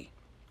day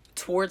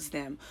towards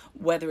them,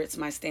 whether it's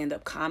my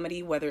stand-up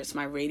comedy, whether it's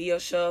my radio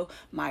show,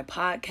 my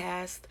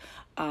podcast,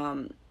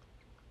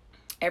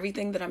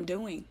 everything that I'm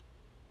doing.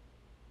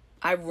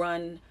 I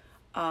run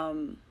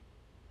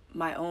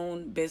my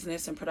own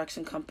business and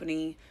production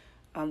company,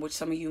 which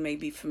some of you may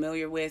be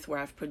familiar with, where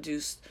I've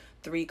produced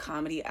 3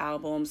 comedy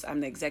albums.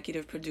 I'm the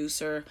executive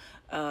producer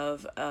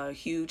of a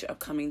huge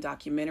upcoming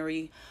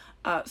documentary.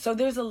 So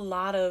there's a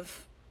lot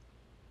of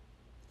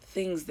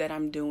things that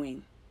I'm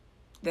doing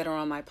that are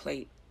on my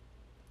plate.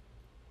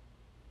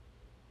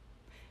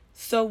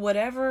 So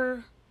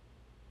whatever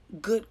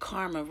good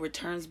karma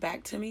returns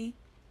back to me,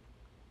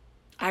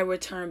 I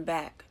return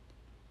back.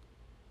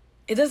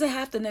 It doesn't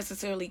have to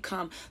necessarily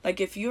come.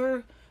 Like if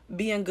you're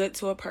being good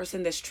to a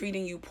person that's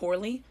treating you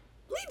poorly,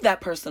 leave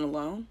that person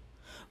alone.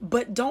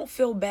 But don't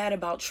feel bad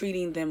about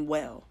treating them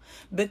well,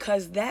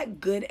 because that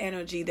good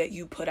energy that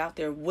you put out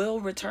there will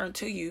return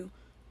to you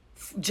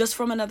just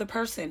from another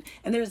person.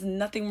 And there's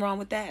nothing wrong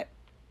with that.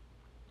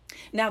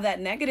 Now that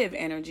negative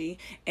energy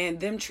and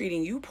them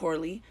treating you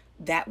poorly,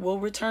 that will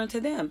return to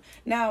them.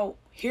 Now,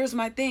 here's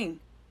my thing.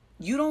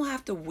 You don't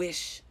have to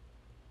wish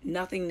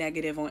nothing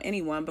negative on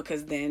anyone,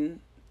 because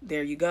then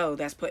there you go.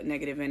 That's putting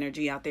negative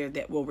energy out there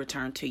that will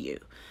return to you.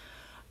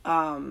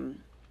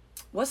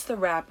 What's the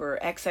rapper?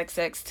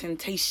 XXX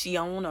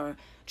Temptation or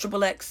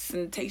Triple X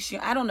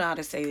Temptation? I don't know how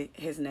to say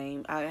his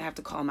name. I have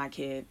to call my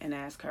kid and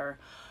ask her.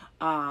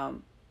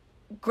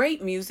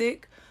 Great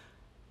music.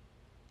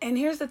 And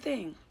here's the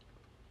thing.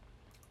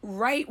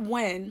 Right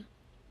when,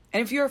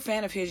 and if you're a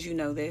fan of his, you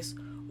know this,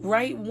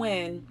 right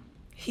when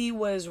he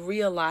was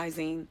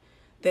realizing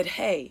that,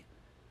 hey,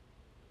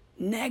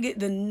 the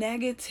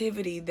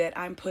negativity that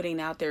I'm putting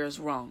out there is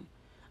wrong.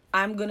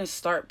 I'm going to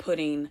start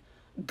putting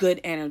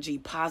good energy,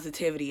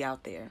 positivity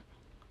out there.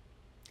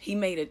 He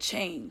made a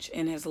change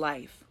in his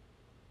life.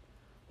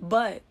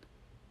 But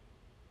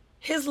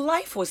his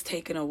life was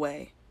taken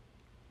away.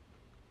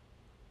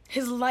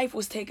 His life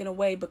was taken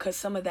away because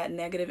some of that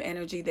negative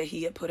energy that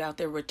he had put out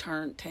there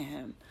returned to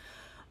him.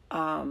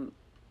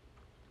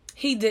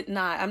 He did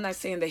not, I'm not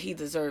saying that he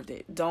deserved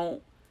it.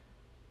 Don't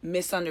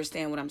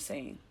misunderstand what I'm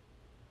saying.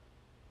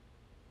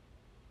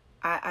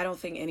 I don't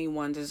think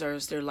anyone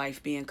deserves their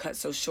life being cut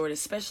so short,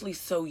 especially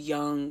so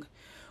young,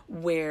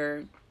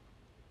 where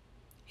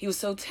he was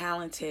so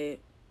talented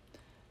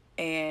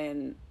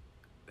and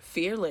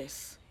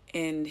fearless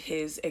in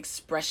his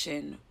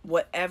expression.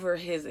 Whatever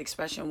his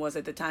expression was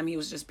at the time, he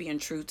was just being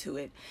true to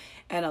it.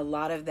 And a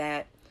lot of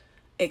that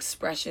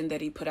expression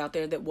that he put out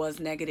there that was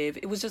negative.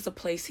 It was just a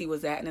place he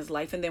was at in his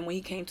life. And then when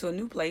he came to a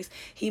new place,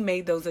 he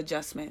made those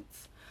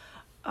adjustments.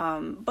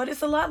 But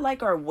it's a lot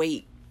like our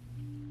weight.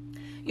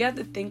 You have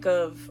to think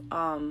of,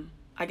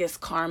 I guess,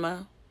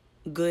 karma,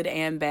 good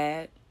and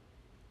bad,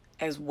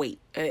 as weight,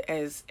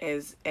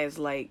 as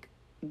like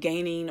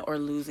gaining or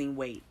losing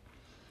weight.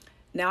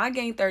 Now, I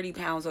gained 30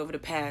 pounds over the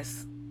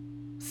past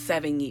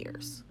 7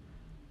 years.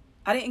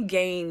 I didn't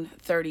gain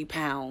 30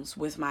 pounds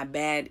with my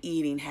bad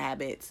eating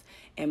habits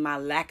and my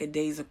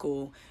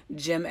lackadaisical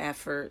gym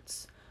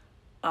efforts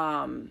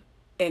in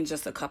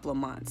just a couple of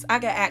months. I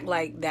can act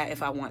like that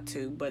if I want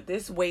to, but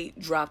this weight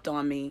dropped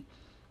on me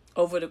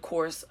over the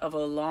course of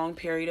a long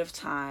period of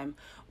time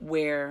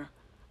where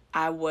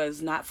I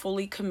was not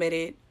fully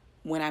committed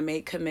when I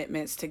made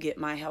commitments to get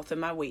my health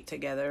and my weight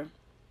together.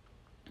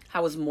 I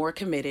was more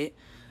committed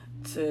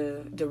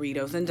to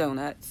Doritos and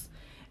donuts,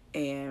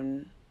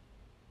 and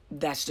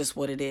that's just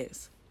what it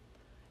is.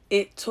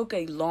 It took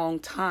a long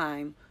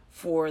time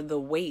for the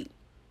weight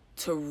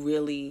to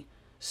really,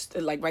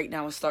 like right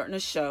now it's starting to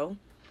show.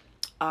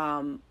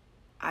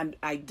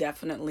 I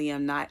definitely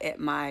am not at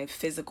my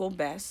physical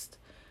best,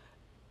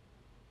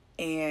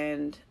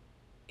 and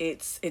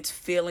it's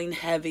feeling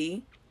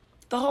heavy,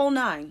 the whole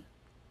nine.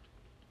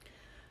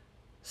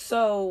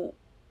 So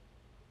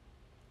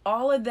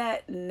all of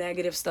that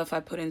negative stuff I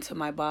put into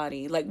my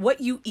body, like what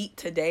you eat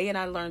today, and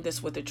I learned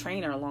this with a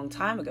trainer a long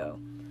time ago.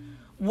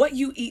 What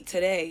you eat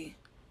today,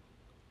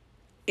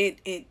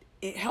 it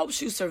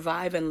helps you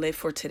survive and live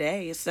for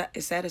today.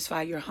 It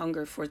satisfies your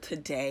hunger for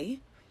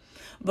today.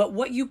 But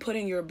what you put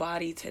in your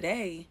body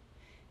today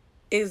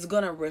is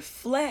going to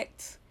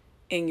reflect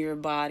in your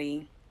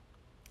body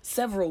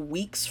several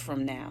weeks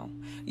from now.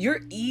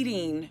 You're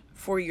eating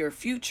for your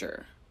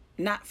future,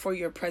 not for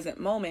your present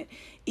moment.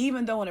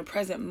 Even though in a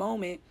present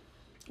moment,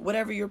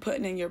 whatever you're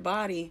putting in your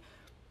body,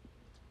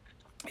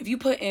 if you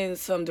put in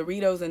some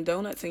Doritos and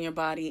donuts in your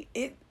body,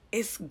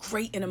 it's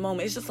great in a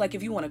moment. It's just like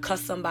if you want to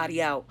cuss somebody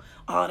out.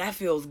 Oh, that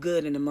feels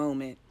good in the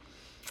moment.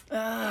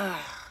 But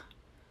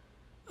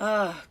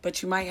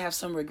you might have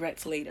some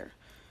regrets later.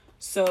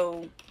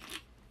 So,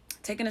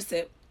 taking a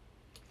sip.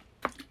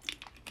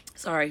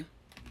 Sorry.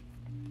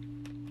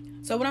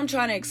 So what I'm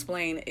trying to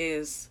explain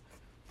is,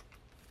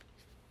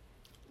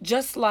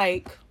 just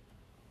like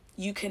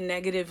you can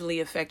negatively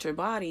affect your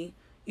body,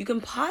 you can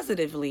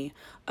positively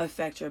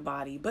affect your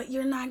body, but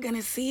you're not going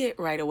to see it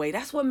right away.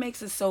 That's what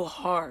makes it so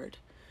hard.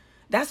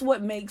 That's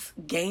what makes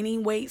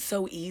gaining weight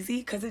so easy,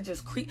 because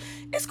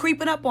it's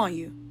creeping up on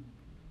you.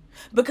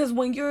 Because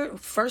when you're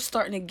first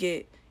starting to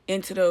get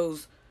into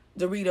those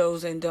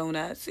Doritos and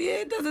donuts,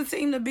 it doesn't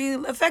seem to be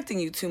affecting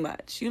you too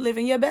much. You're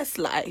living your best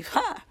life,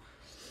 huh?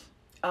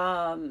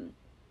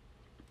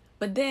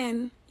 But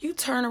then you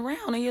turn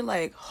around and you're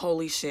like,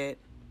 holy shit,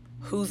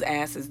 whose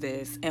ass is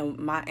this? And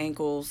my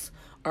ankles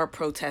are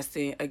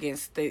protesting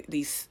against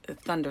these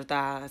thunder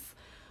thighs.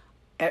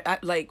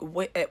 At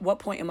what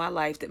point in my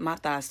life did my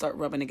thighs start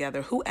rubbing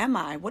together? Who am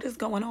I? What is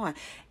going on?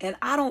 And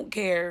I don't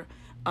care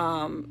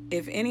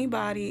if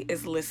anybody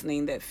is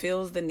listening that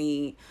feels the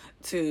need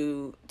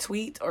to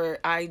tweet or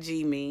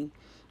IG me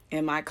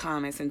in my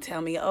comments and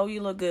tell me, oh,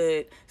 you look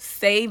good.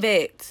 Save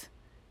it.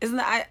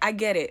 I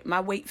get it.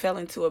 My weight fell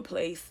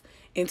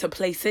into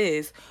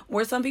places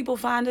where some people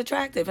find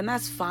attractive, and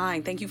that's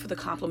fine. Thank you for the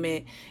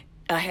compliment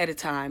ahead of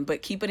time,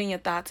 but keep it in your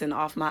thoughts and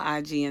off my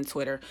IG and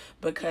Twitter,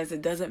 because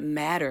it doesn't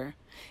matter.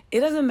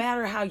 It doesn't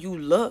matter how you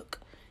look.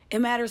 It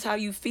matters how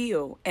you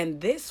feel.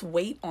 And this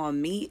weight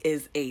on me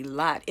is a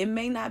lot. It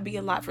may not be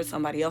a lot for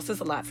somebody else. It's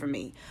a lot for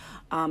me.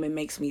 It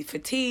makes me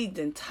fatigued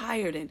and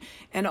tired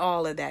and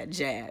all of that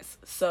jazz.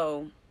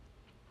 So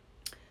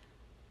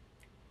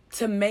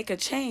to make a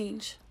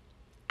change,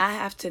 I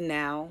have to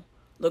now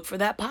look for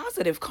that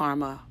positive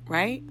karma,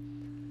 right?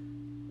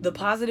 The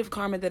positive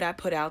karma that I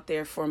put out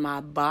there for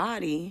my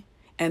body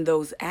and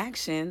those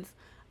actions,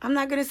 I'm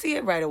not going to see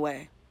it right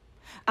away.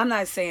 I'm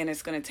not saying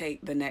it's going to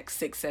take the next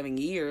 6-7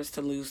 years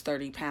to lose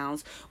 30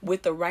 pounds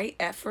with the right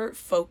effort,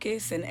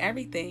 focus, and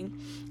everything.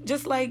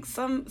 Just like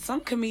some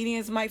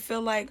comedians might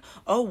feel like,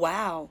 oh,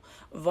 wow,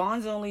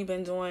 Vaughn's only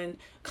been doing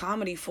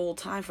comedy full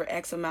time for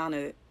X amount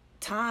of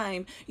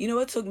time. You know,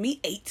 it took me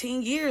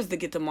 18 years to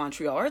get to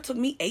Montreal, or it took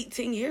me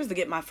 18 years to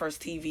get my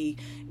first TV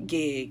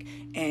gig.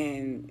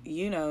 And,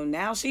 you know,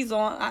 now she's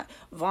on,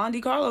 Vaughn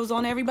DiCarlo's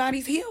on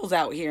everybody's heels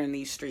out here in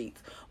these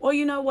streets. Well,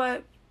 you know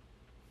what?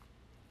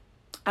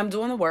 I'm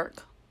doing the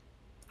work.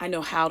 I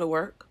know how to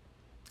work.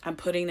 I'm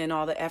putting in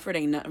all the effort.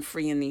 Ain't nothing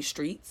free in these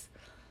streets.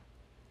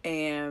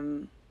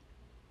 And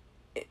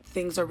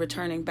things are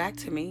returning back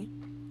to me.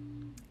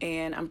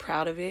 And I'm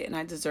proud of it, and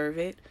I deserve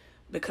it,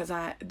 because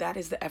that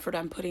is the effort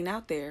I'm putting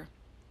out there.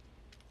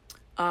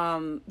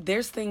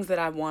 There's things that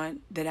I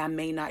want that I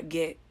may not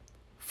get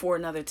for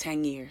another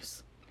 10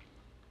 years.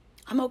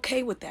 I'm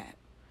okay with that.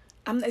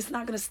 It's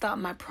not going to stop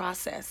my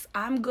process.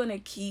 I'm going to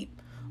keep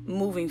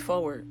moving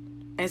forward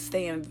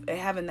and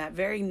having that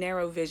very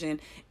narrow vision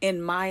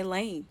in my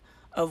lane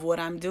of what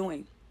I'm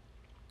doing.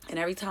 And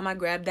every time I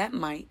grab that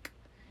mic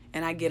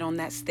and I get on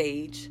that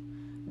stage,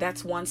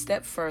 that's one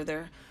step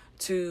further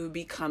to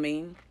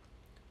becoming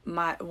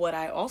what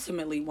I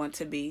ultimately want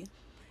to be,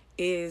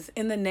 is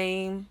in the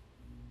name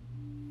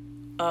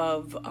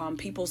of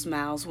people's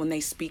mouths when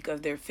they speak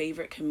of their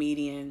favorite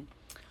comedian,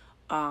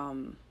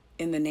 in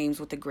the names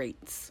with the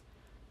greats.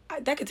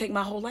 That could take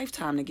my whole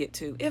lifetime to get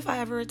to if I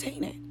ever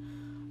attain it.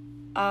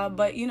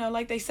 But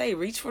like they say,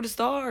 reach for the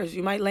stars.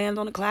 You might land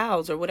on the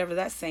clouds, or whatever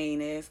that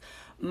saying is.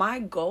 My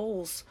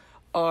goals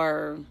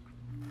are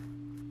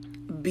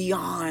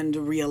beyond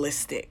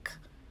realistic,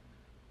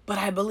 but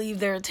I believe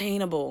they're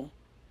attainable.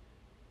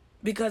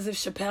 Because if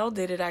Chappelle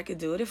did it, I could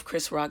do it. If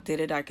Chris Rock did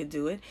it, I could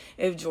do it.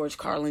 If George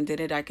Carlin did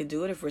it, I could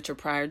do it. If Richard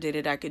Pryor did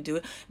it, I could do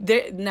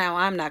it. Now,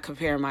 I'm not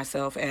comparing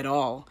myself at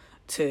all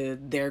to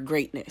their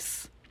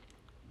greatness.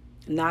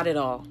 Not at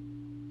all.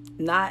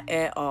 Not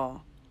at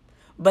all.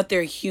 But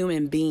they're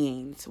human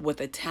beings with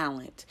a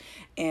talent.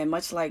 And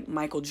much like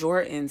Michael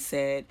Jordan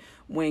said,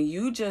 when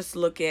you just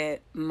look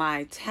at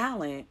my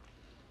talent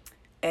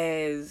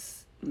as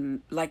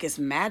like it's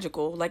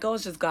magical, like, oh,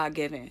 it's just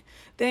God-given,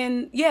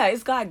 then yeah,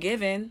 it's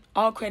God-given.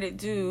 All credit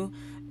due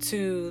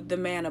to the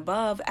man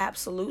above.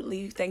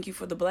 Absolutely. Thank you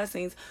for the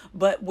blessings.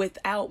 But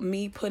without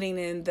me putting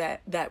in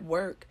that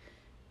work,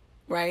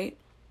 right?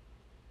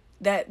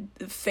 That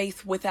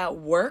faith without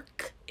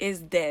work is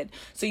dead.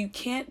 So you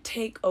can't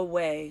take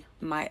away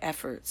my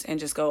efforts and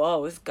just go,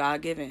 oh, it's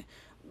God-given.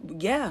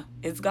 Yeah,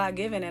 it's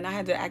God-given, and I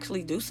had to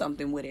actually do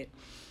something with it.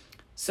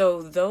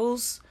 So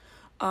those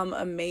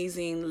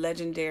amazing,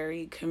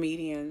 legendary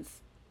comedians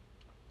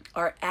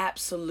are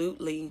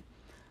absolutely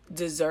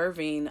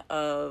deserving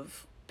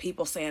of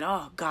people saying,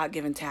 oh,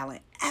 God-given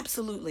talent.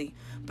 Absolutely.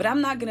 But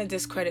I'm not going to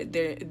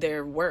discredit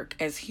their work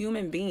as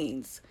human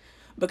beings,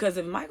 because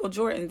if Michael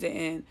Jordan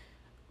didn't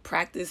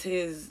practice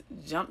his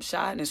jump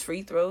shot and his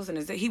free throws,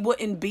 and he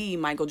wouldn't be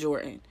Michael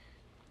Jordan.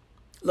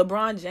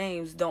 LeBron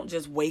James don't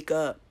just wake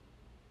up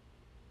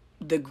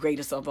the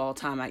greatest of all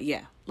time.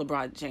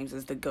 LeBron James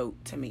is the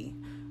GOAT to me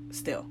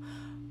still.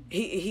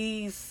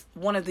 He's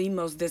one of the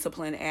most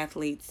disciplined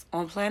athletes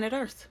on planet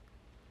Earth.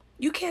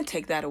 You can't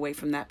take that away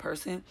from that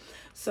person.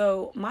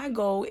 So my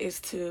goal is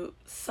to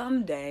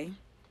someday,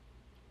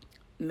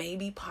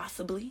 maybe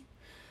possibly,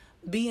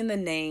 be in the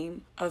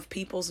name of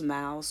people's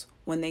mouths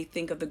when they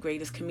think of the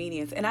greatest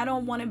comedians. And I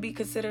don't want to be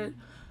considered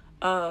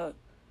a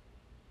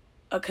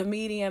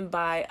comedian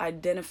by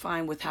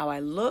identifying with how I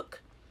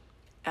look,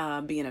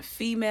 being a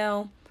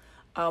female.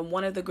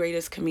 One of the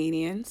greatest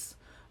comedians,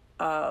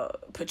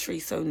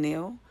 Patrice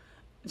O'Neal,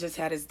 just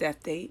had his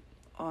death date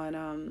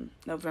on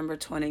November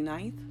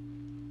 29th.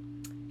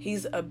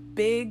 He's a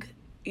big,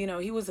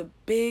 he was a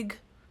big,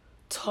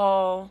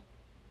 tall,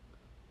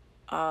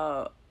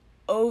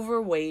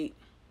 overweight,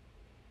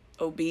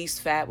 obese,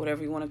 fat,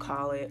 whatever you want to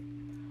call it,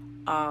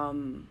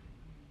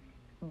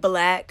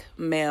 black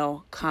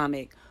male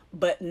comic,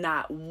 but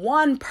not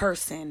one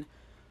person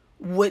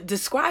would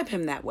describe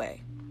him that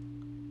way.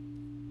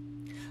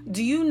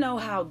 Do you know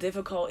how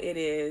difficult it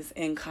is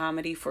in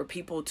comedy for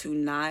people to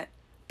not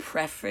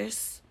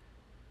preface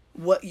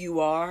what you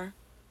are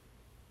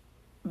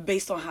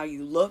based on how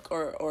you look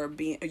or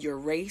being your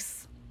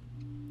race?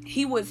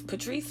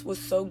 Patrice was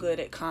so good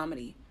at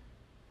comedy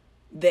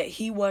that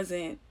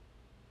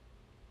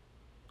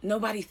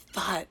nobody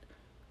thought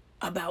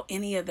about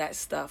any of that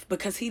stuff,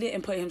 because he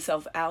didn't put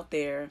himself out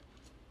there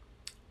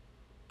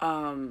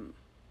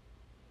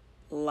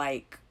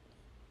like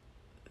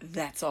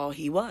that's all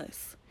he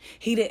was.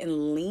 He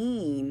didn't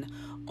lean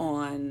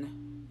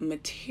on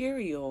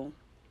material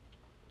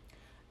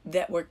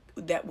that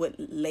would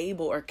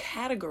label or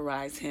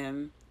categorize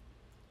him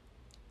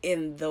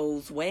in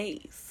those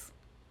ways.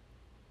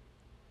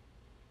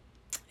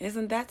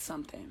 Isn't that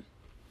something?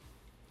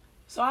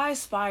 So I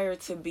aspire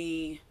to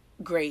be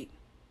great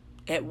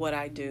at what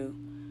I do.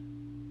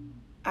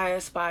 I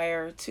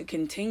aspire to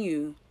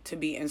continue to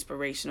be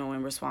inspirational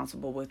and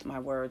responsible with my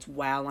words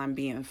while I'm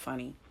being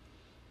funny,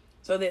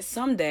 so that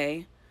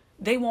someday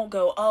they won't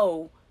go,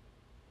 oh,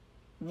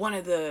 one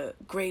of the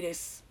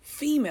greatest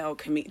female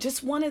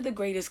just one of the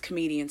greatest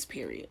comedians,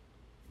 period.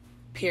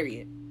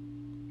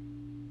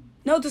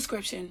 No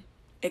description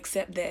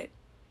except that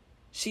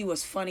she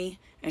was funny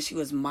and she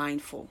was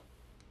mindful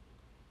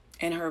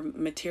and her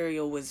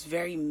material was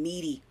very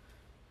meaty.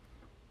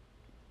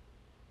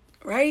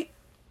 Right?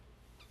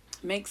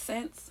 Makes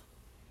sense?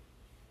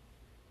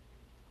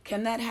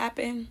 Can that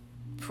happen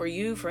for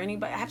you, for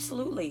anybody?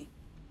 Absolutely.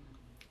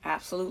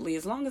 Absolutely.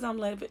 As long as I'm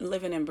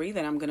living and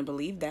breathing, I'm going to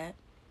believe that.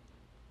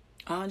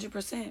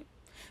 100%.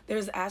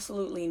 There's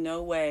absolutely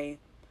no way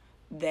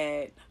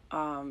that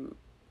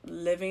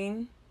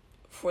living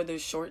for the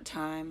short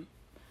time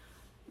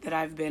that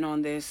I've been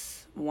on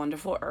this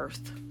wonderful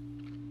earth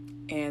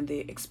and the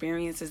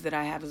experiences that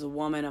I have as a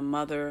woman, a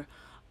mother,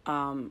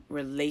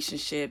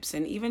 relationships,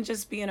 and even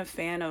just being a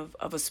fan of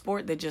a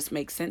sport that just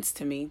makes sense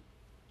to me,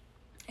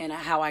 and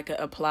how I could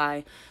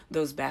apply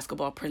those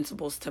basketball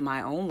principles to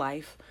my own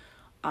life,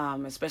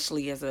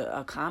 especially as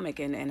a comic,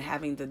 and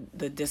having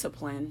the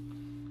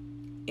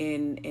discipline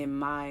in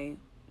my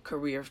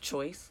career of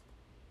choice.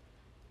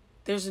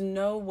 There's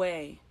no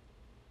way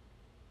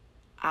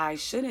I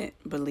shouldn't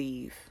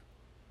believe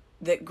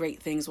that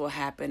great things will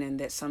happen and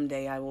that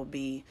someday I will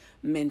be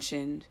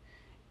mentioned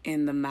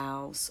in the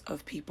mouths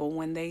of people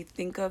when they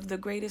think of the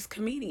greatest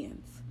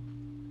comedians.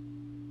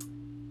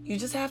 You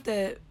just have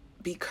to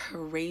be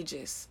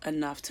courageous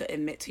enough to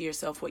admit to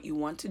yourself what you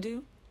want to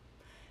do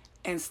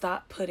and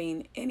stop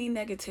putting any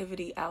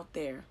negativity out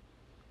there,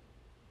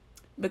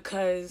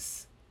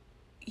 because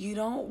you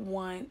don't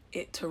want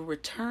it to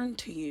return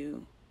to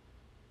you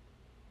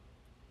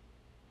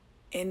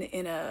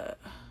in a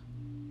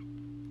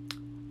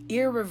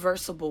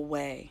irreversible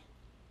way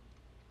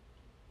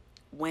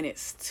when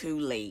it's too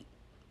late,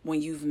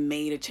 when you've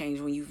made a change,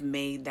 when you've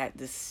made that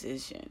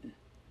decision.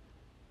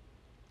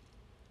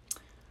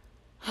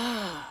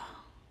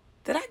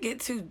 Did I get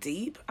too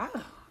deep? I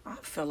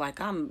feel like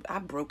I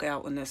broke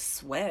out in a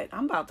sweat.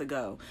 I'm about to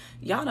go.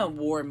 Y'all done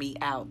wore me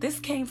out.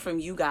 This came from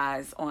you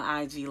guys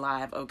on IG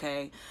Live,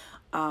 okay?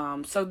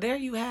 So there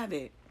you have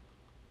it.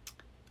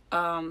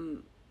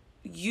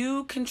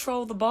 You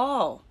control the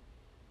ball.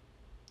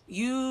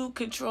 You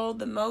control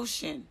the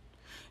motion.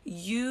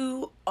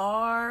 You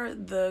are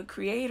the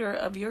creator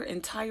of your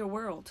entire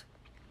world.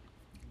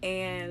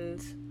 And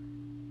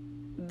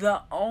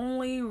the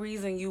only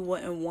reason you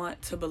wouldn't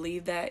want to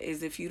believe that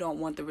is if you don't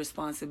want the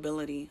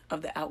responsibility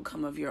of the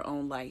outcome of your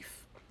own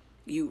life.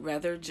 You'd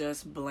rather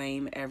just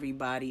blame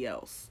everybody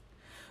else.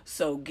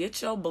 So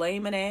get your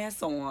blaming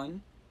ass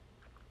on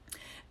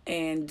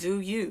and do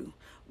you.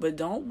 But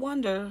don't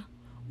wonder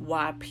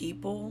why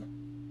people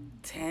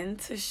tend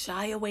to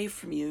shy away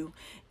from you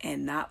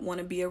and not want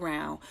to be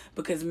around,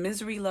 because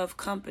misery loves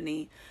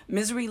company,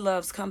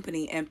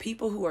 and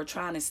people who are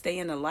trying to stay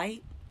in the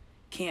light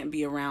can't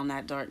be around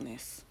that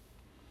darkness.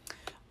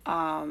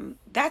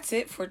 That's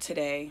it for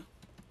today.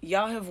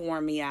 Y'all have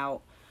worn me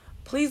out.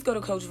 Please go to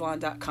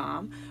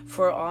CoachVaughn.com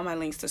for all my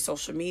links to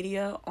social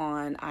media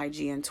on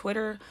IG and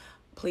Twitter.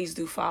 Please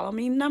do follow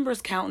me.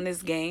 Numbers count in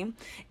this game.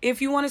 If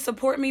you want to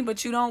support me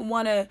but you don't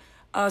want to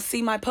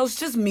see my posts,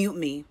 just mute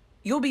me.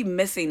 You'll be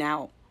missing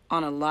out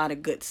on a lot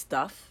of good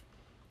stuff.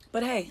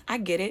 But hey, I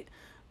get it.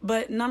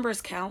 But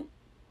numbers count.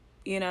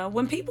 You know,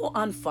 when people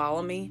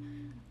unfollow me,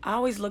 I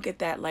always look at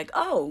that like,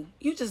 oh,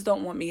 you just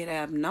don't want me to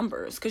have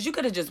numbers. Because you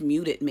could have just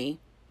muted me,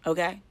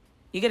 okay?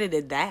 You could have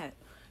did that.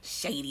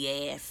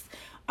 Shady ass.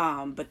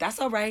 But that's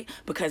all right,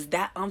 because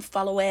that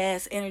unfollow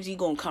ass energy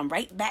gonna come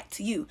right back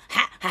to you.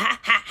 Ha, ha, ha,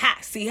 ha, ha.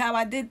 See how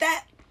I did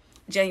that?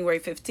 January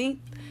 15th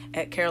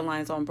at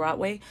Caroline's on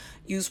Broadway.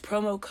 Use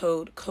promo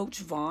code Coach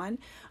Vaughn.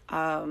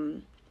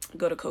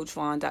 Go to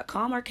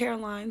CoachVaughn.com or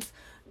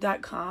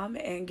Carolines.com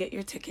and get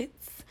your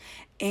tickets.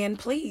 And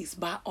please,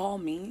 by all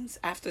means,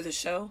 after the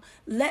show,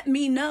 let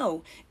me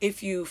know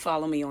if you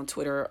follow me on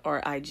Twitter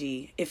or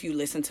IG, if you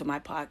listen to my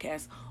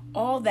podcast,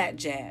 all that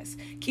jazz.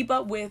 Keep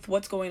up with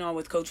what's going on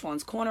with Coach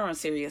Vaughn's Corner on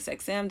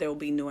SiriusXM. There will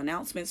be new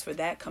announcements for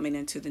that coming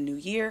into the new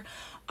year.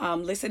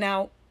 Listen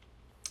out.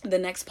 The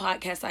next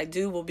podcast I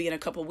do will be in a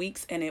couple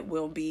weeks, and it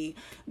will be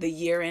the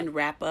year-end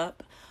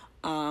wrap-up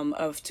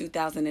of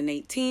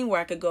 2018,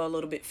 where I could go a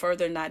little bit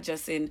further, not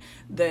just in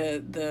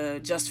the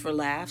Just for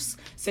Laughs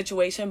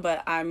situation,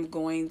 but I'm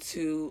going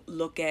to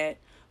look at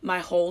my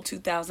whole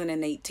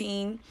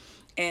 2018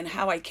 and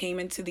how I came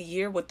into the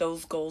year, what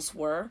those goals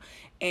were,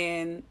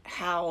 and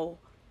how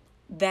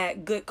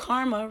that good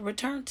karma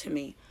returned to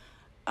me.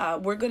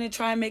 We're going to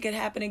try and make it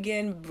happen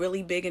again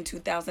really big in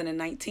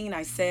 2019.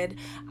 I said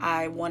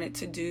I wanted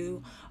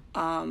to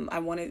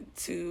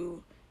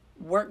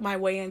work my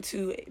way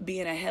into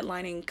being a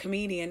headlining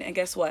comedian. And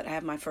guess what? I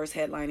have my first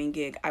headlining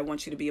gig. I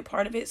want you to be a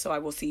part of it. So I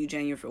will see you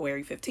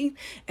January 15th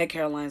at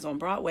Caroline's on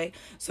Broadway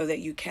so that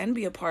you can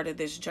be a part of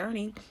this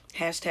journey.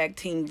 Hashtag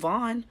Team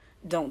Vaughn.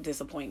 Don't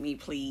disappoint me,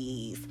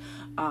 please.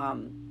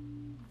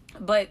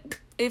 But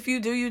if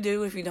you do, you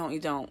do. If you don't, you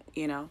don't.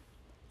 You know,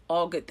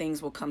 all good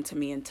things will come to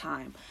me in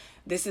time.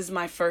 This is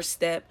my first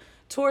step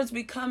towards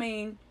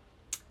becoming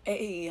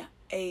one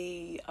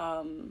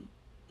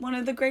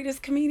of the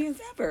greatest comedians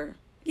ever.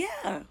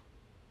 Yeah.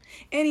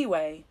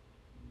 Anyway,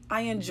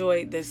 I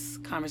enjoyed this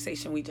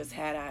conversation we just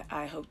had.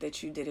 I hope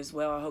that you did as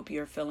well. I hope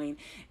you're feeling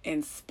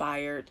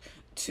inspired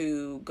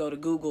to go to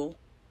Google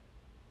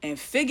and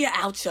figure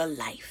out your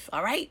life.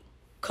 All right?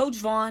 Coach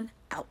Vaughn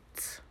out.